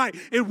more light.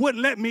 It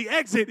wouldn't let me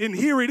exit. And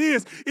here it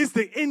is. It's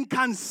the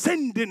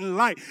incandescent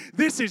light.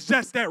 This is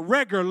just that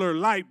regular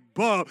light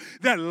bulb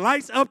that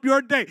lights up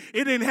your day.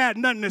 It didn't have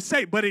nothing to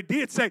say, but it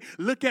did say,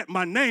 look at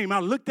my name. I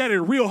looked at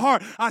it real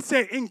hard. I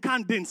said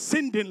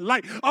incandescent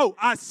light. Oh,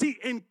 I see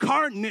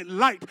incarnate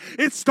light.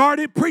 It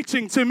started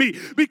preaching to me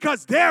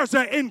because there's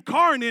an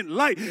incarnate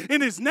light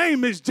and his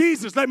name is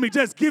Jesus. Let me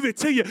just give it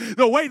to you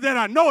the way that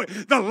I know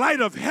it. The light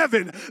of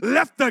heaven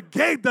left the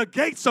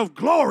gates of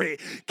glory,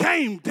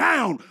 came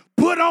down,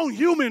 put on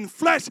human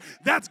flesh.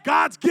 That's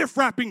God's gift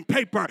wrapping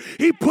paper.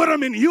 He put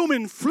them in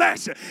human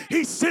flesh.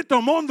 He sent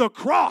them on the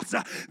cross.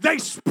 They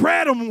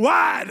spread them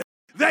wide.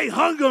 They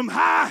hung him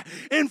high,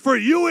 and for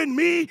you and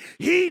me,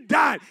 he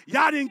died.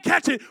 Y'all didn't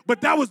catch it,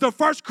 but that was the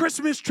first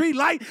Christmas tree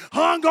light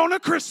hung on a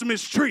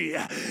Christmas tree.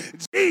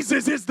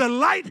 Jesus is the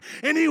light,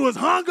 and he was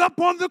hung up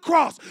on the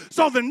cross.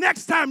 So the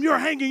next time you're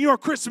hanging your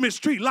Christmas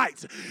tree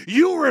lights,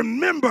 you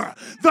remember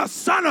the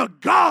Son of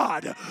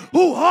God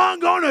who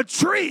hung on a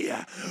tree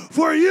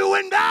for you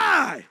and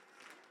I.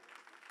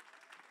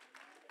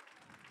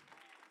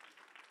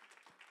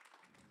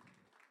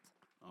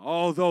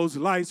 All those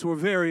lights were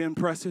very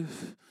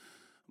impressive,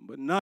 but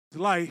not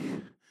like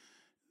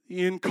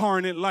the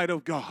incarnate light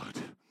of God.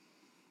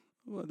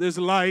 Well, this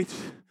light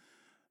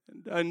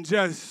doesn't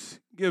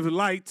just give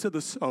light to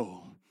the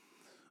soul,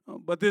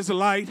 but this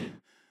light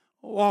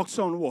walks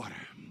on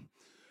water.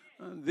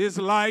 This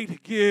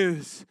light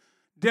gives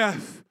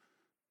death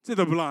to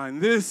the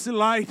blind. This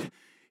light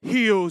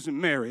heals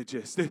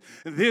marriages.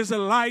 This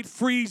light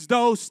frees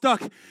those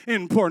stuck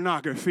in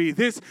pornography.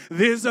 This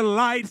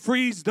light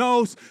frees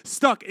those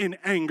stuck in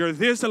anger.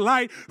 This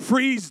light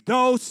frees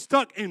those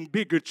stuck in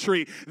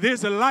bigotry.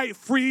 This light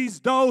frees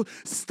those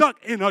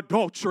stuck in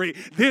adultery.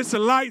 This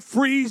light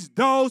frees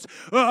those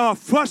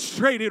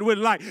frustrated with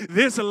life.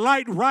 This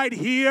light right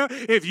here,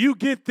 if you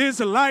get this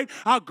light,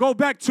 I'll go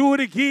back to it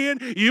again.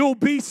 You'll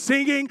be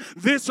singing,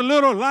 this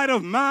little light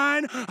of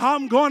mine,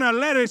 I'm going to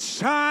let it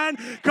shine,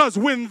 because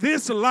when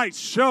this light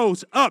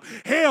shows up,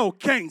 hell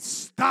can't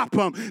stop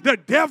him. The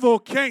devil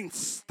can't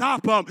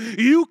stop him.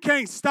 You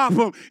can't stop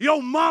him.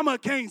 Your mama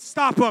can't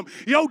stop him.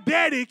 Your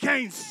daddy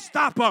can't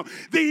stop him.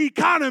 The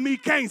economy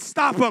can't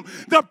stop him.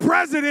 The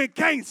president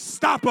can't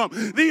stop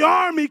him. The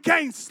army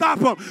can't stop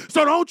him.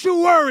 So don't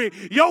you worry.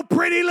 Your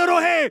pretty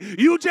little head,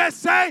 you just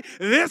say,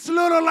 this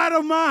little light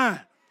of mine,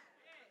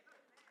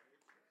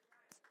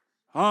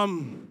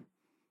 I'm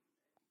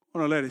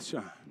going to let it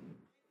shine.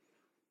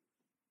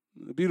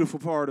 The beautiful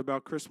part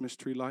about Christmas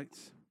tree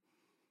lights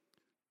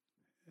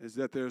is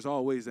that there's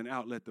always an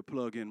outlet to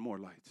plug in more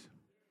lights.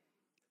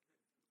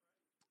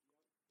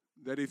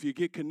 That if you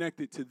get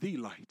connected to the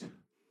light,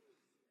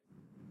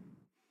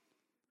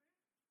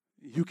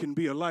 you can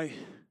be a light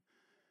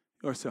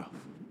yourself.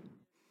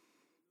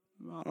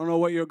 I don't know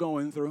what you're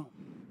going through,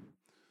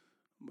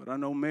 but I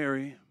know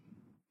Mary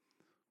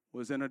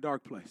was in a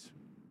dark place,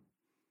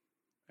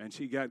 and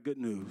she got good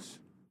news.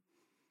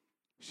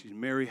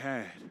 Mary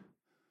had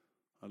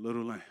a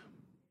little lamb.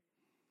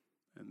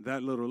 And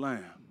that little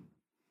lamb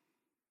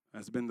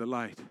has been the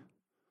light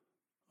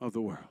of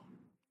the world.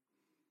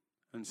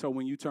 And so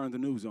when you turn the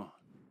news on,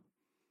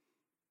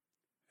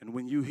 and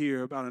when you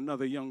hear about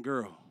another young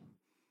girl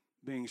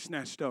being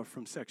snatched up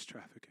from sex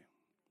trafficking,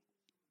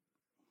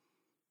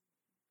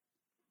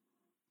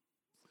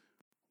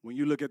 when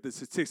you look at the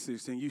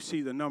statistics and you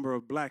see the number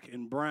of black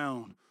and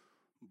brown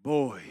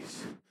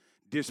boys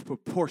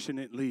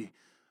disproportionately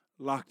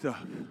locked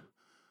up,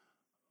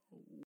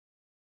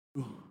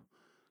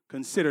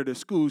 consider the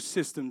school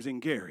systems in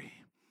Gary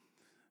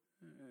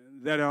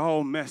that are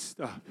all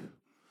messed up.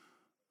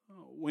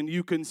 When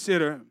you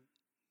consider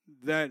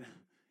that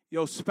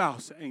your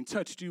spouse ain't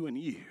touched you in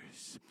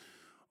years.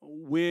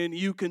 When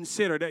you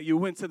consider that you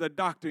went to the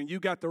doctor and you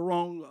got the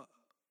wrong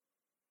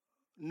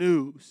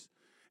news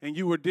and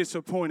you were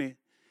disappointed,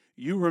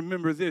 you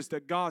remember this,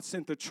 that God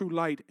sent the true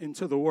light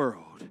into the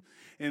world.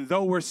 And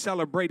though we're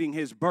celebrating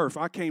his birth,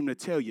 I came to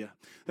tell you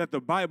that the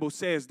Bible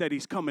says that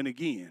he's coming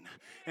again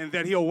and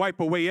that he'll wipe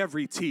away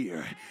every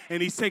tear,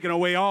 and he's taking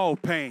away all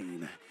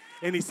pain,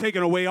 and he's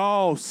taking away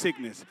all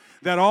sickness,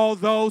 that all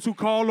those who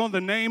call on the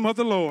name of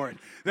the Lord,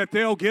 that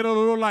they'll get a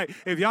little light.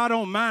 If y'all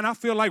don't mind, I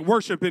feel like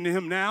worshiping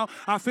him now.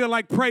 I feel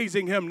like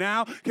praising him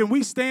now. Can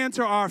we stand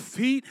to our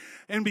feet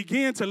and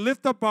begin to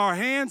lift up our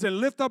hands and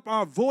lift up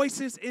our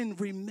voices and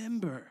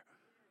remember?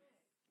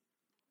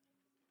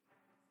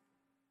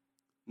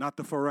 Not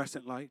the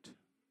fluorescent light,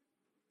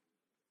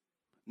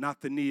 not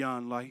the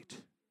neon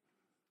light,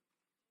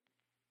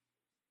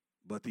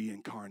 but the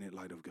incarnate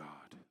light of God.